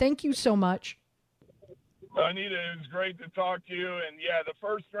morning. Thank you so much. Anita, it was great to talk to you. And yeah, the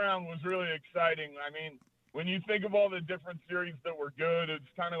first round was really exciting. I mean, when you think of all the different series that were good, it's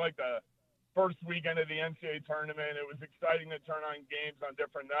kind of like the first weekend of the NCAA tournament. It was exciting to turn on games on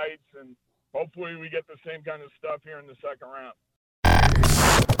different nights, and hopefully we get the same kind of stuff here in the second round.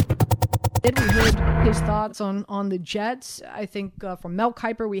 We heard his thoughts on the Jets. I think from Mel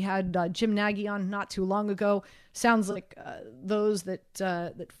Kiper, we had Jim Nagy on not too long ago. Sounds like those that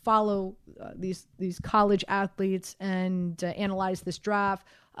follow these college athletes and analyze this draft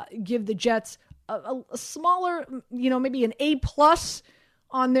give the Jets a smaller, maybe an A+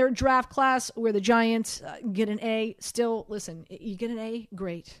 on their draft class, where the Giants get an A. Still, listen, you get an A,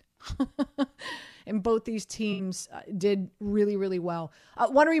 great. And both these teams did really, really well. I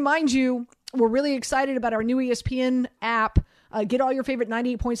want to remind you, we're really excited about our new ESPN app. Get all your favorite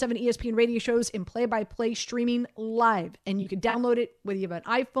 98.7 ESPN radio shows in play-by-play streaming live. And you can download it whether you have an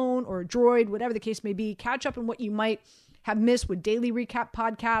iPhone or a Droid, whatever the case may be. Catch up on what you might have missed with daily recap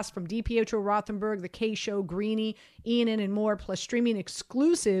podcasts from DiPietro Rothenberg, The K Show, Greeny, Ian, and more, plus streaming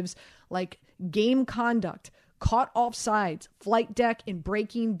exclusives like Game Conduct, Caught Offsides, Flight Deck, and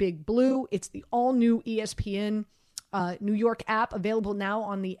Breaking Big Blue. It's the all-new ESPN New York app, available now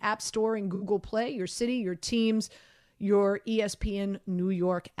on the App Store and Google Play. Your city, your teams, your ESPN New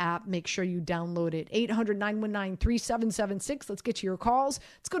York app. Make sure you download it. 800-919-3776. Let's get to your calls.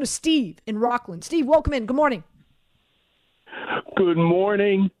 Let's go to Steve in Rockland. Steve, welcome in. Good morning. Good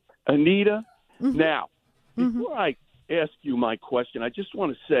morning, Anita. Mm-hmm. Now, before I ask you my question, I just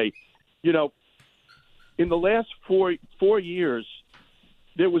want to say, in the last four years,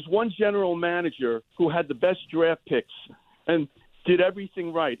 there was one general manager who had the best draft picks and did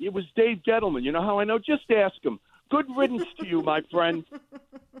everything right. It was Dave Gettleman. You know how I know? Just ask him. Good riddance to you, my friend.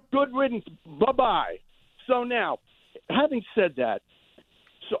 Good riddance. Bye-bye. So now, having said that,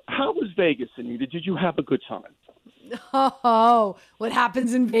 so how was Vegas, Anita? Did you have a good time? Oh, what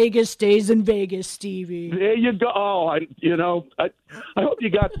happens in Vegas stays in Vegas, Stevie. There you go. Oh, I hope you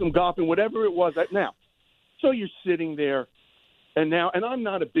got some golf and whatever it was. Now, so you're sitting there, and I'm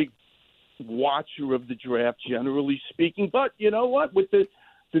not a big watcher of the draft, generally speaking, but you know what? With the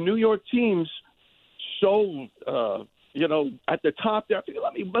New York teams so, at the top there,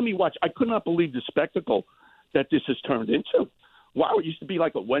 let me watch. I could not believe the spectacle that this has turned into. Wow, it used to be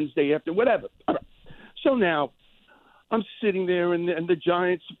like a Wednesday after, whatever. All right. So now, I'm sitting there, and the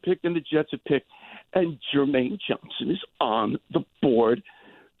Giants have picked and the Jets have picked, and Jermaine Johnson is on the board,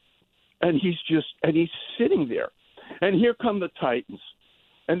 and he's sitting there. And here come the Titans,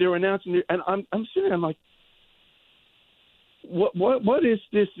 and they're announcing it, and I'm sitting there, I'm like, what is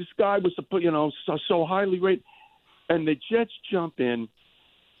this? This guy was, so highly rated, and the Jets jump in.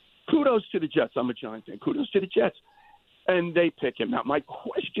 Kudos to the Jets. I'm a Giant fan. Kudos to the Jets. And they pick him. Now, my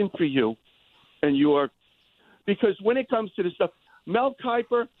question for you, because when it comes to this stuff, Mel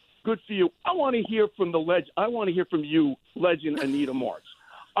Kiper, good for you. I want to hear from the legend. I want to hear from you, legend Anita Marks.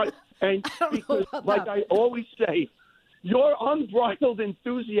 Because, like I always say, your unbridled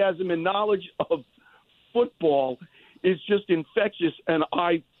enthusiasm and knowledge of football is just infectious, and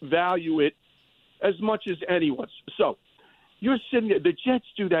I value it as much as anyone's. So you're sitting there. The Jets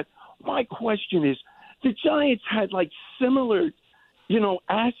do that. My question is, the Giants had like similar,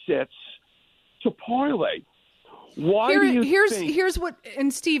 assets to parlay. Why do you think? Here's what,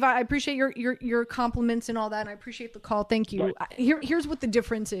 and Steve, I appreciate your compliments and all that, and I appreciate the call. Thank you. Right. Here's what the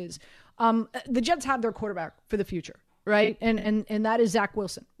difference is. The Jets have their quarterback for the future, right? And that is Zach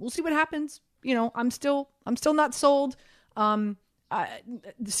Wilson. We'll see what happens. I'm still not sold. The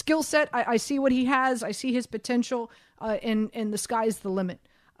skill set, I see what he has. I see his potential, and the sky's the limit.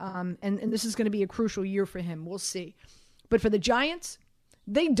 And this is going to be a crucial year for him. We'll see. But for the Giants,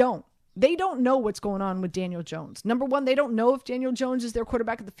 they don't know what's going on with Daniel Jones. Number one, they don't know if Daniel Jones is their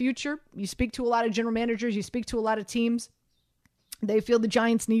quarterback of the future. You speak to a lot of general managers, you speak to a lot of teams. They feel the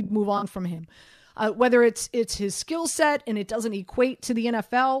Giants need to move on from him. Whether it's his skill set and it doesn't equate to the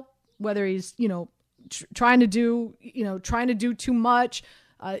NFL, whether he's, trying to do too much,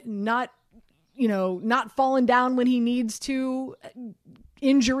 not falling down when he needs to,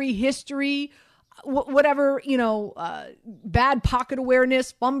 injury history, whatever, bad pocket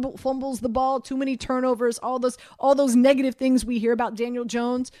awareness, fumbles the ball, too many turnovers, all those negative things we hear about Daniel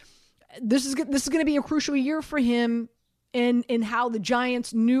Jones. This is going to be a crucial year for him in how the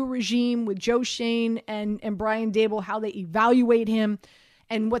Giants' new regime with Joe Shane and Brian Daboll, how they evaluate him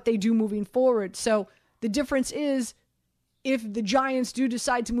and what they do moving forward. So the difference is, if the Giants do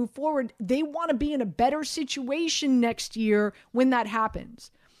decide to move forward, they want to be in a better situation next year when that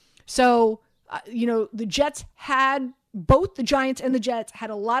happens. So, the Jets both the Giants and the Jets had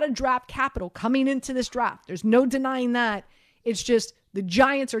a lot of draft capital coming into this draft. There's no denying that. It's just the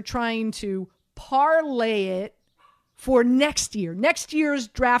Giants are trying to parlay it for next year. Next year's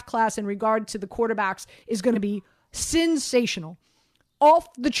draft class in regard to the quarterbacks is going to be sensational, off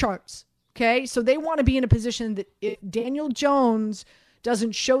the charts. Okay, so they want to be in a position that if Daniel Jones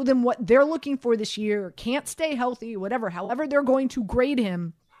doesn't show them what they're looking for this year, or can't stay healthy, however they're going to grade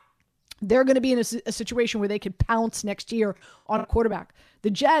him, they're going to be in a situation where they could pounce next year on a quarterback. The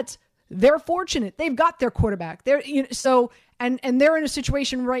Jets, they're fortunate; they've got their quarterback. They're and they're in a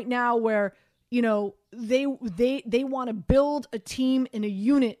situation right now where they want to build a team in a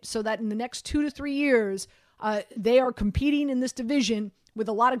unit so that in the next 2 to 3 years, they are competing in this division with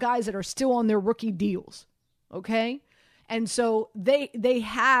a lot of guys that are still on their rookie deals. Okay? And so they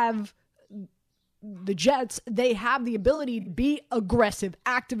have the Jets, they have the ability to be aggressive,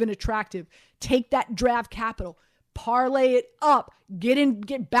 active, and attractive. Take that draft capital, parlay it up,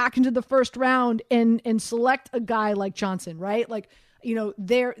 get back into the first round and select a guy like Johnson, right? Like,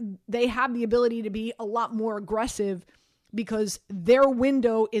 they have the ability to be a lot more aggressive because their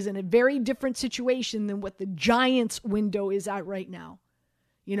window is in a very different situation than what the Giants' window is at right now.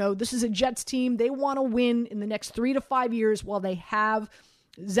 This is a Jets team. They want to win in the next 3 to 5 years while they have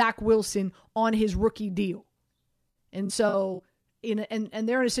Zach Wilson on his rookie deal. And so, and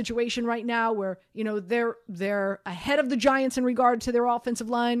they're in a situation right now where, they're ahead of the Giants in regard to their offensive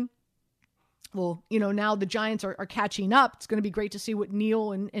line. Well, now the Giants are catching up. It's going to be great to see what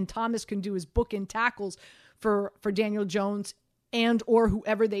Neal and Thomas can do as bookend tackles for Daniel Jones and or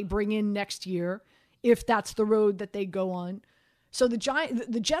whoever they bring in next year, if that's the road that they go on. So the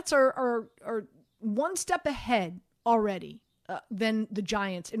Jets are one step ahead already than the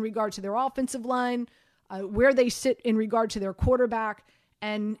Giants in regard to their offensive line, where they sit in regard to their quarterback,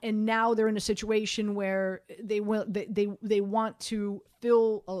 and now they're in a situation where they want to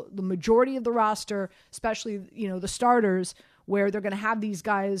fill the majority of the roster, especially the starters, where they're going to have these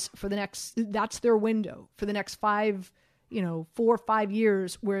guys for the next. That's their window for the next 4 or 5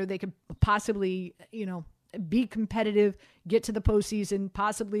 years, where they could possibly be competitive, get to the postseason,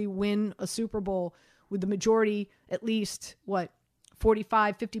 possibly win a Super Bowl with the majority, at least,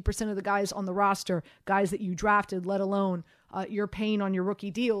 45, 50% of the guys on the roster, guys that you drafted, let alone you're paying on your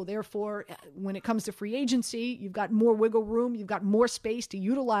rookie deal. Therefore, when it comes to free agency, you've got more wiggle room, you've got more space to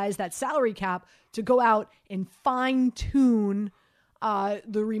utilize that salary cap to go out and fine-tune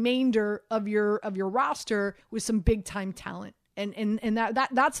the remainder of your roster with some big-time talent. And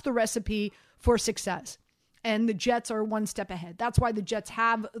that's the recipe for success. And the Jets are one step ahead. That's why the Jets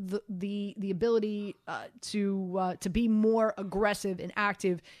have the ability to be more aggressive and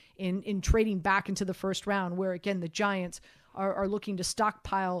active in trading back into the first round, where, again, the Giants are looking to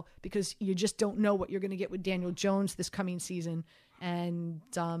stockpile because you just don't know what you're going to get with Daniel Jones this coming season. And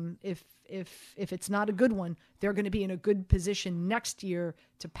if it's not a good one, they're going to be in a good position next year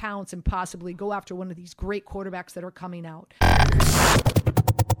to pounce and possibly go after one of these great quarterbacks that are coming out.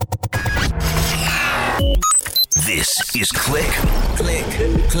 is click, click,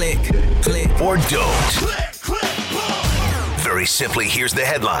 click, or don't. Very simply, here's the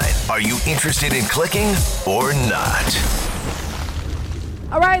headline. Are you interested in clicking or not?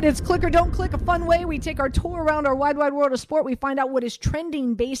 All right, it's Click or Don't Click, a fun way we take our tour around our wide world of sport. We find out what is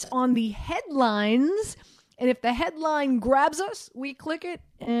trending based on the headlines. And if the headline grabs us, we click it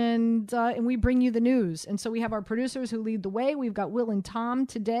and we bring you the news. And so we have our producers who lead the way. We've got Will and Tom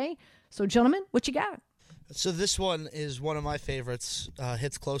today. So, gentlemen, what you got? So this one is one of my favorites.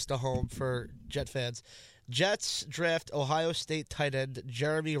 Hits close to home for Jet fans. Jets draft Ohio State tight end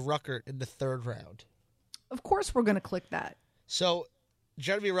Jeremy Ruckert in the 3rd round. Of course we're going to click that. So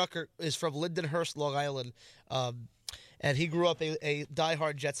Jeremy Ruckert is from Lindenhurst, Long Island, and he grew up a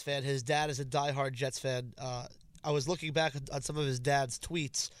diehard Jets fan. His dad is a diehard Jets fan. I was looking back on some of his dad's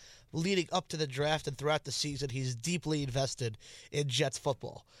tweets leading up to the draft and throughout the season. He's deeply invested in Jets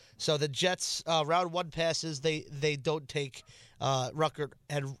football. So the Jets, round 1 passes, they don't take Ruckert,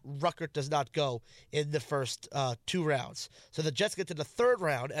 and Ruckert does not go in the first 2 rounds. So the Jets get to the 3rd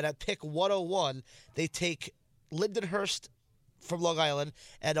round, and at pick 101, they take Lindenhurst from Long Island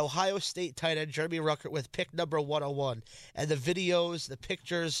and Ohio State tight end Jeremy Ruckert with pick number 101. And the videos, the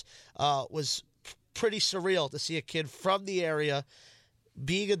pictures, was pretty surreal to see a kid from the area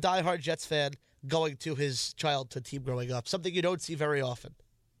being a diehard Jets fan going to his childhood team growing up. Something you don't see very often.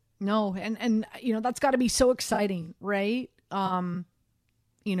 No, and you know, that's got to be so exciting, right?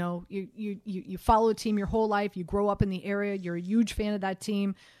 You know, you follow a team your whole life, you grow up in the area, you're a huge fan of that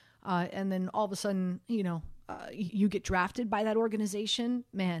team, and then all of a sudden, you know, you get drafted by that organization,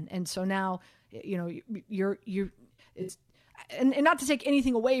 man. And so now, you know, it's, and not to take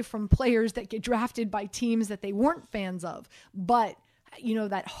anything away from players that get drafted by teams that they weren't fans of, but you know,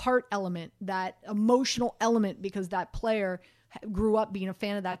 that heart element, that emotional element, because that player grew up being a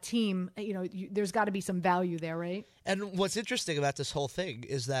fan of that team, you know, there's got to be some value there, right? And what's interesting about this whole thing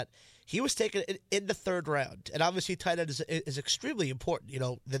is that he was taken in the 3rd round, and obviously tight end is extremely important. You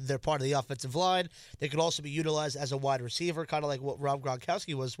know, they're part of the offensive line. They could also be utilized as a wide receiver, kind of like what Rob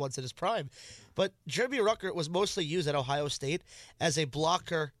Gronkowski was once in his prime. But Jeremy Ruckert was mostly used at Ohio State as a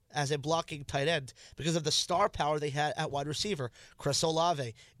blocker, as a blocking tight end, because of the star power they had at wide receiver. Chris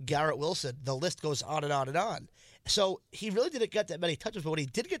Olave, Garrett Wilson, the list goes on and on and on. So he really didn't get that many touches, but when he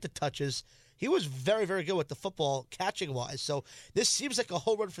did get the touches, he was very, very good with the football catching-wise. So this seems like a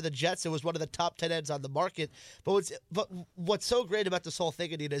home run for the Jets. It was one of the top 10 ends on the market. But what's so great about this whole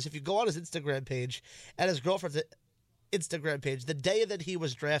thing, Anita, is if you go on his Instagram page and his girlfriend's Instagram page, the day that he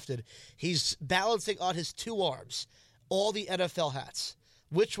was drafted, he's balancing on his 2 arms all the NFL hats.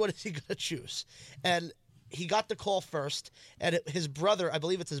 Which one is he going to choose? And he got the call first, and his brother, I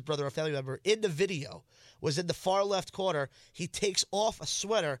believe it's his brother, a family member, in the video was in the far left corner. He takes off a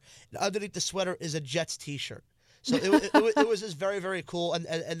sweater, and underneath the sweater is a Jets t-shirt. So it was just very, very cool.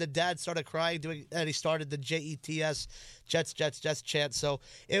 And the dad started crying, and he started the JETS, Jets, Jets, Jets chant. So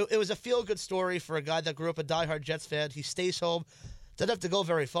it was a feel-good story for a guy that grew up a diehard Jets fan. He stays home, doesn't have to go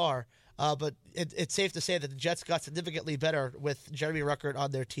very far. But it's safe to say that the Jets got significantly better with Jeremy Ruckert on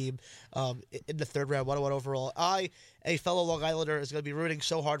their team in the 3rd round, 101 overall. A fellow Long Islander, is going to be rooting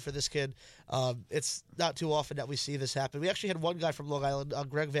so hard for this kid. It's not too often that we see this happen. We actually had one guy from Long Island,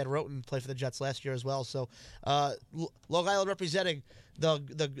 Greg Van Roten, play for the Jets last year as well. So Long Island representing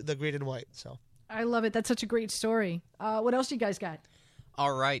the green and white. So I love it. That's such a great story. What else you guys got?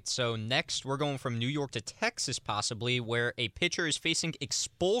 All right, so next we're going from New York to Texas, possibly, where a pitcher is facing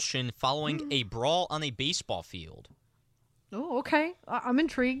expulsion following a brawl on a baseball field. Oh, okay. I'm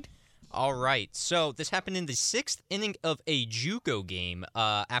intrigued. All right, so this happened in the 6th inning of a JUCO game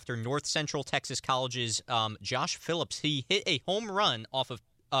after North Central Texas College's Josh Phillips. He hit a home run off of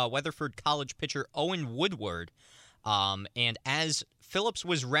Weatherford College pitcher Owen Woodward, and as Phillips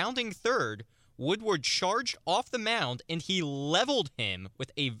was rounding third, Woodward charged off the mound, and he leveled him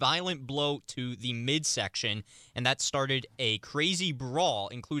with a violent blow to the midsection, and that started a crazy brawl,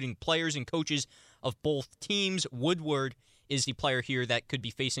 including players and coaches of both teams. Woodward is the player here that could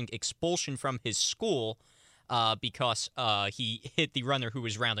be facing expulsion from his school because he hit the runner who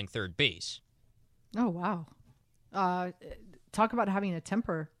was rounding third base. Oh, wow. Talk about having a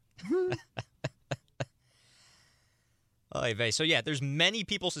temper. So, yeah, there's many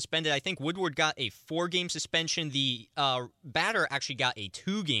people suspended. I think Woodward got a 4-game suspension. The batter actually got a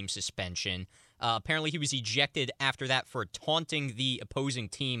 2-game suspension. Apparently, he was ejected after that for taunting the opposing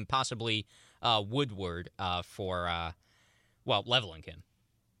team, possibly Woodward, for, leveling him.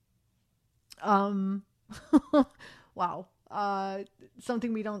 Wow.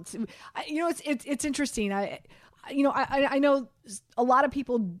 Something we don't see. It's interesting. I know a lot of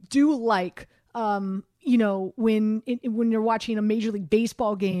people do like when you're watching a Major League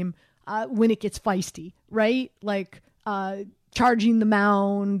Baseball game, when it gets feisty, right? Like charging the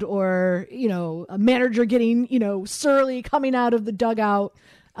mound, or a manager getting surly coming out of the dugout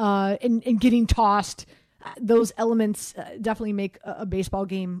and getting tossed. Those elements definitely make a baseball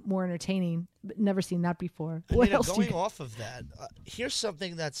game more entertaining. But never seen that before. What else? Going off of that, here's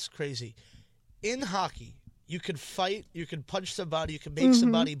something that's crazy. In hockey, you can fight, you can punch somebody, you can make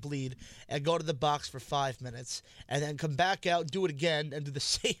somebody bleed, and go to the box for 5 minutes, and then come back out, do it again, and do the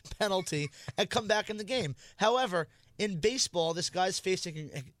same penalty, and come back in the game. However, in baseball, this guy's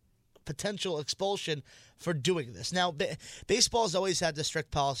facing a potential expulsion for doing this. Now, baseball's always had this strict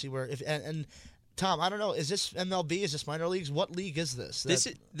policy where and Tom, I don't know, is this MLB? Is this minor leagues? What league is this?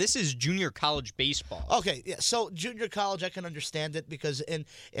 This is junior college baseball. Okay, yeah. So junior college, I can understand it because in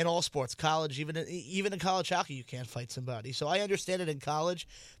all sports, college, even in college hockey, you can't fight somebody. So I understand it in college,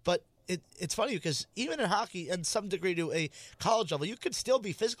 but it's funny because even in hockey, in some degree to a college level, you could still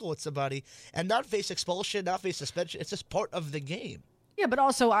be physical with somebody and not face expulsion, not face suspension. It's just part of the game. Yeah, but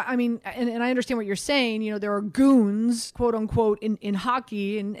also, I mean, and I understand what you're saying. There are goons, quote unquote, in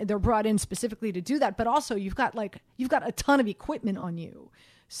hockey, and they're brought in specifically to do that. But also, you've got a ton of equipment on you.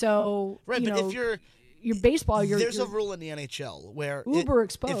 So, right, but if you're baseball, there's a rule in the NHL where uber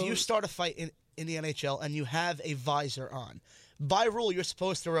exposed. If you start a fight in the NHL and you have a visor on, by rule, you're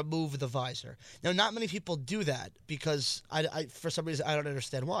supposed to remove the visor. Now, not many people do that because I for some reason, I don't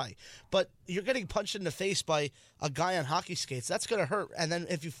understand why. But you're getting punched in the face by a guy on hockey skates. That's going to hurt. And then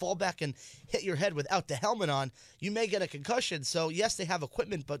if you fall back and hit your head without the helmet on, you may get a concussion. So, yes, they have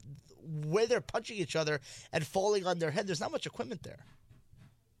equipment, but where they're punching each other and falling on their head, there's not much equipment there.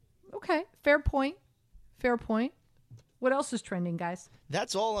 Okay, fair point. Fair point. What else is trending, guys?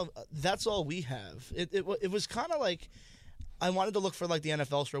 That's all we have. It was kind of like I wanted to look for like the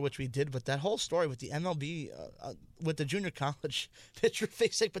NFL story, which we did, but that whole story with the MLB, with the junior college pitcher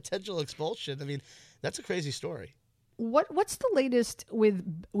facing potential expulsion, I mean, that's a crazy story. What's the latest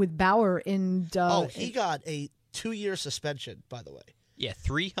with Bauer and? He got a 2-year suspension, by the way. Yeah,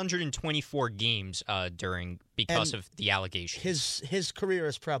 324 games because of the allegations. His career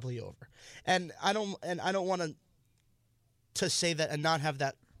is probably over, and I don't want to say that and not have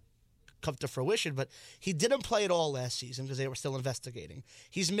that come to fruition, but he didn't play at all last season because they were still investigating.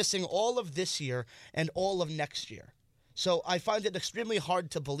 He's missing all of this year and all of next year. So I find it extremely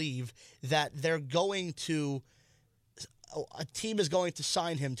hard to believe that a team is going to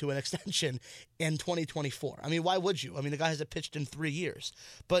sign him to an extension in 2024. I mean, why would you? I mean, the guy hasn't pitched in 3 years.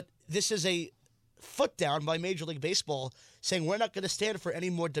 But this is a foot down by Major League Baseball saying we're not going to stand for any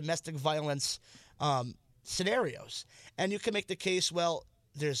more domestic violence scenarios. And you can make the case, well,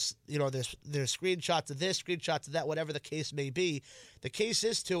 there's screenshots of this, screenshots of that, whatever the case may be. The case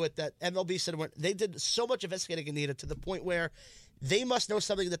is to it that MLB said they did so much investigating, Anita, to the point where they must know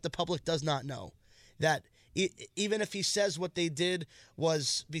something that the public does not know. That even if he says what they did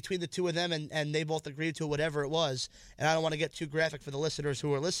was between the two of them and they both agreed to whatever it was, and I don't want to get too graphic for the listeners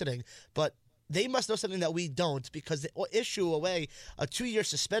who are listening, but they must know something that we don't, because they issue away a 2-year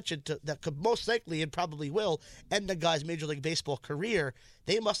suspension that could most likely and probably will end the guy's Major League Baseball career.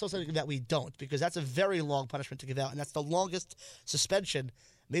 They must know something that we don't, because that's a very long punishment to give out, and that's the longest suspension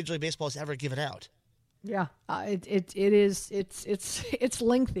Major League Baseball has ever given out. Yeah, it is. It's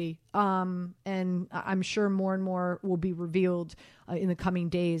lengthy, and I'm sure more and more will be revealed in the coming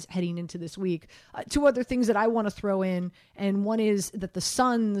days heading into this week. 2 other things that I want to throw in, and one is that the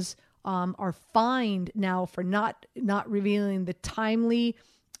Suns are fined now for not revealing the timely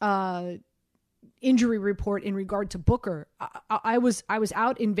injury report in regard to Booker. I was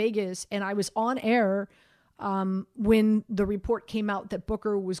out in Vegas and I was on air when the report came out that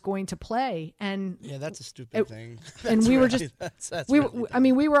Booker was going to play, and yeah, that's a stupid thing. And we really, were just we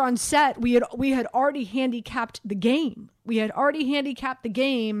were on set. We had already handicapped the game.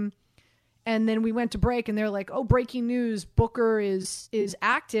 And then we went to break, and they're like, "Oh, breaking news! Booker is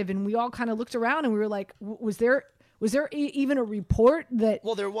active." And we all kind of looked around, and we were like, "Was there even a report that?"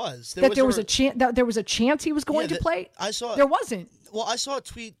 Well, there was. There was a chance he was going to play. There wasn't. Well, I saw a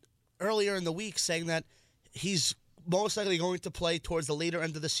tweet earlier in the week saying that he's most likely going to play towards the later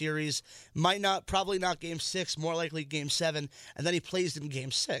end of the series. Probably not Game 6, more likely Game 7, and then he plays in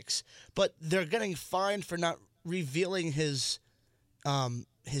Game 6. But they're getting fined for not revealing his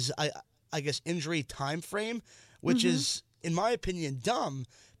I guess injury time frame, which is in my opinion, dumb.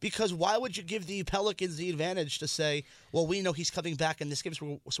 Because why would you give the Pelicans the advantage to say, well, we know he's coming back in this game,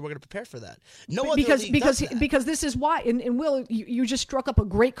 so we're going to prepare for that? No other league does that. Because this is why. And Will, you just struck up a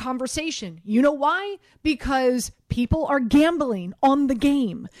great conversation. You know why? Because people are gambling on the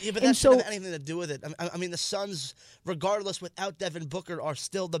game. Yeah, but that shouldn't have anything to do with it. I mean, the Suns, regardless, without Devin Booker, are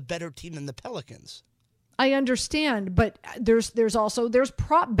still the better team than the Pelicans. I understand, but there's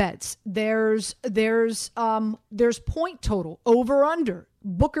prop bets. There's point total, over under.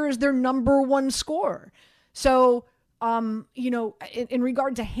 Booker is their number one scorer. So, in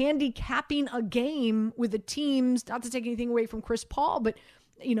regard to handicapping a game with the teams, not to take anything away from Chris Paul, but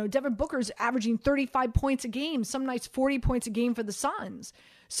Devin Booker's averaging 35 points a game, some nights 40 points a game for the Suns.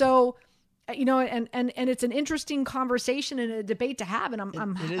 So, and it's an interesting conversation and a debate to have, and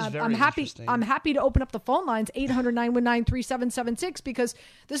I'm happy. I'm happy to open up the phone lines 800-919-3776 because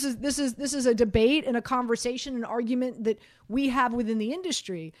this is a debate and a conversation, an argument that we have within the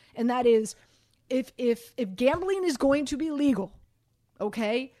industry, and that is if gambling is going to be legal,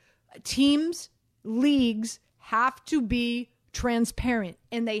 okay, teams, leagues have to be transparent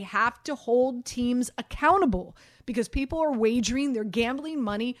and they have to hold teams accountable. Because people are wagering, they're gambling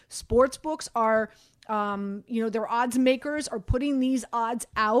money. Sports books are, their odds makers are putting these odds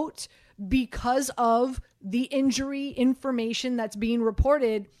out because of the injury information that's being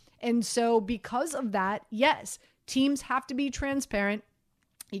reported. And so because of that, yes, teams have to be transparent.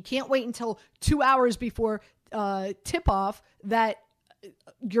 You can't wait until 2 hours before tip-off that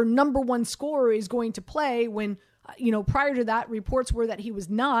your number one scorer is going to play when, prior to that, reports were that he was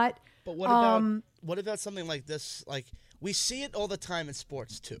not. But what about something like this? Like, we see it all the time in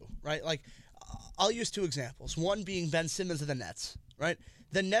sports too, right? Like, I'll use two examples. One being Ben Simmons of the Nets, right?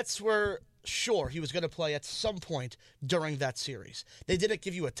 The Nets were sure he was going to play at some point during that series. They didn't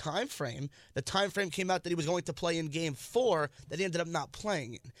give you a time frame. The time frame came out that he was going to play in Game 4 that he ended up not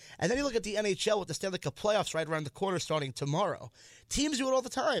playing in. And then you look at the NHL with the Stanley Cup playoffs right around the corner starting tomorrow. Teams do it all the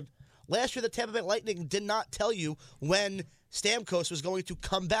time. Last year, the Tampa Bay Lightning did not tell you when Stamkos was going to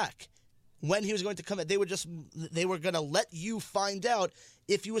come back. When he was going to come back. They were going to let you find out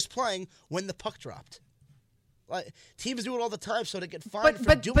if he was playing when the puck dropped. Like, teams do it all the time, so to get fined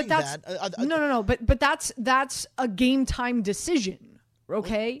for doing that. No. But that's a game time decision,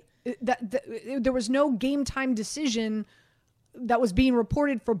 okay? There was no game time decision that was being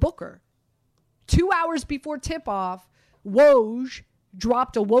reported for Booker. 2 hours before tip-off, Woj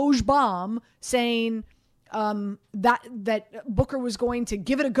dropped a Woj bomb saying that Booker was going to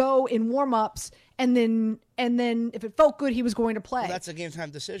give it a go in warm-ups, and then if it felt good, he was going to play. Well, that's a game time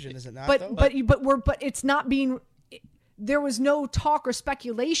decision, is it not? But it's not being. There was no talk or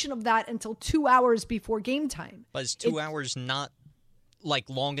speculation of that until 2 hours before game time. But is 2 hours not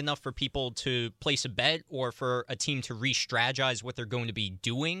long enough for people to place a bet or for a team to re-strategize what they're going to be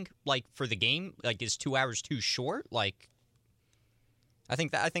doing for the game? Is 2 hours too short? I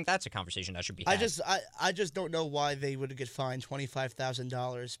think that's a conversation that should be had. I just don't know why they would get fined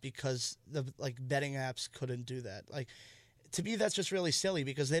 $25,000 because the betting apps couldn't do that. To me, that's just really silly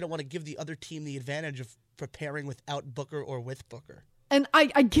because they don't want to give the other team the advantage of preparing without Booker or with Booker. And I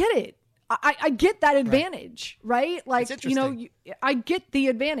get it. I get that advantage, right? It's interesting. I get the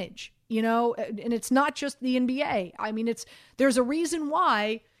advantage, and it's not just the NBA. I mean, there's a reason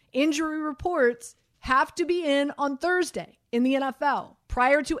why injury reports have to be in on Thursday in the NFL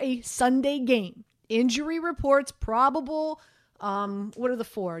prior to a Sunday game. Injury reports, probable, what are the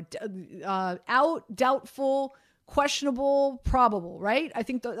four? Out, doubtful, questionable, probable, right? I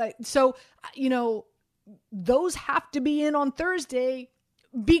think so, those have to be in on Thursday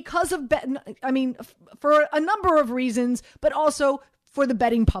because of for a number of reasons, but also for the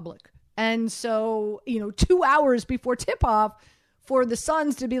betting public. And so, 2 hours before tip-off for the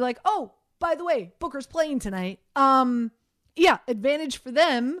Suns to be like, oh, by the way, Booker's playing tonight. Advantage for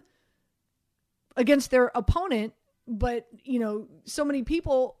them against their opponent. But, so many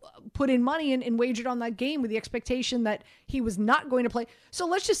people put in money and wagered on that game with the expectation that he was not going to play. So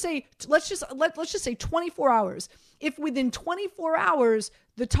let's just say 24 hours. If within 24 hours,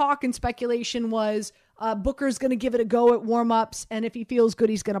 the talk and speculation was Booker's going to give it a go at warm-ups, and if he feels good,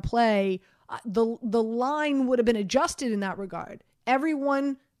 he's going to play, the line would have been adjusted in that regard.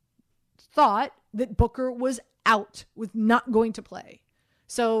 Everyone thought that Booker was out, was not going to play.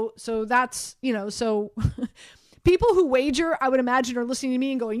 So that's, so people who wager, I would imagine, are listening to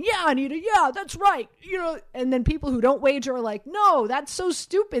me and going, yeah, Anita, yeah, that's right. And then people who don't wager are like, no, that's so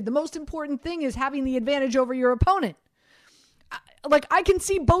stupid. The most important thing is having the advantage over your opponent. I can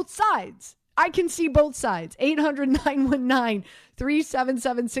see both sides. I can see both sides.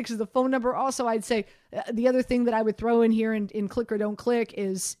 800-919-3776 is the phone number. Also, I'd say the other thing that I would throw in here in Click or Don't Click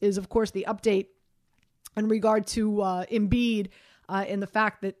is of course, the update in regard to Embiid and the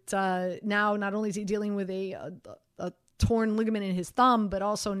fact that now not only is he dealing with a torn ligament in his thumb, but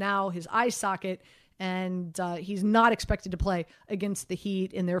also now his eye socket, and he's not expected to play against the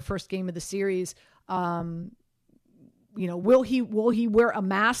Heat in their first game of the series. Will he wear a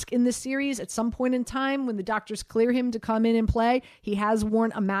mask in this series at some point in time when the doctors clear him to come in and play? He has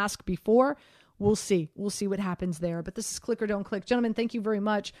worn a mask before. We'll see. We'll see what happens there. But this is Click or Don't Click. Gentlemen, thank you very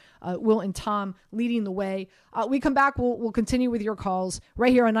much. Will and Tom leading the way. We come back. We'll continue with your calls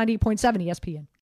right here on 98.7 ESPN.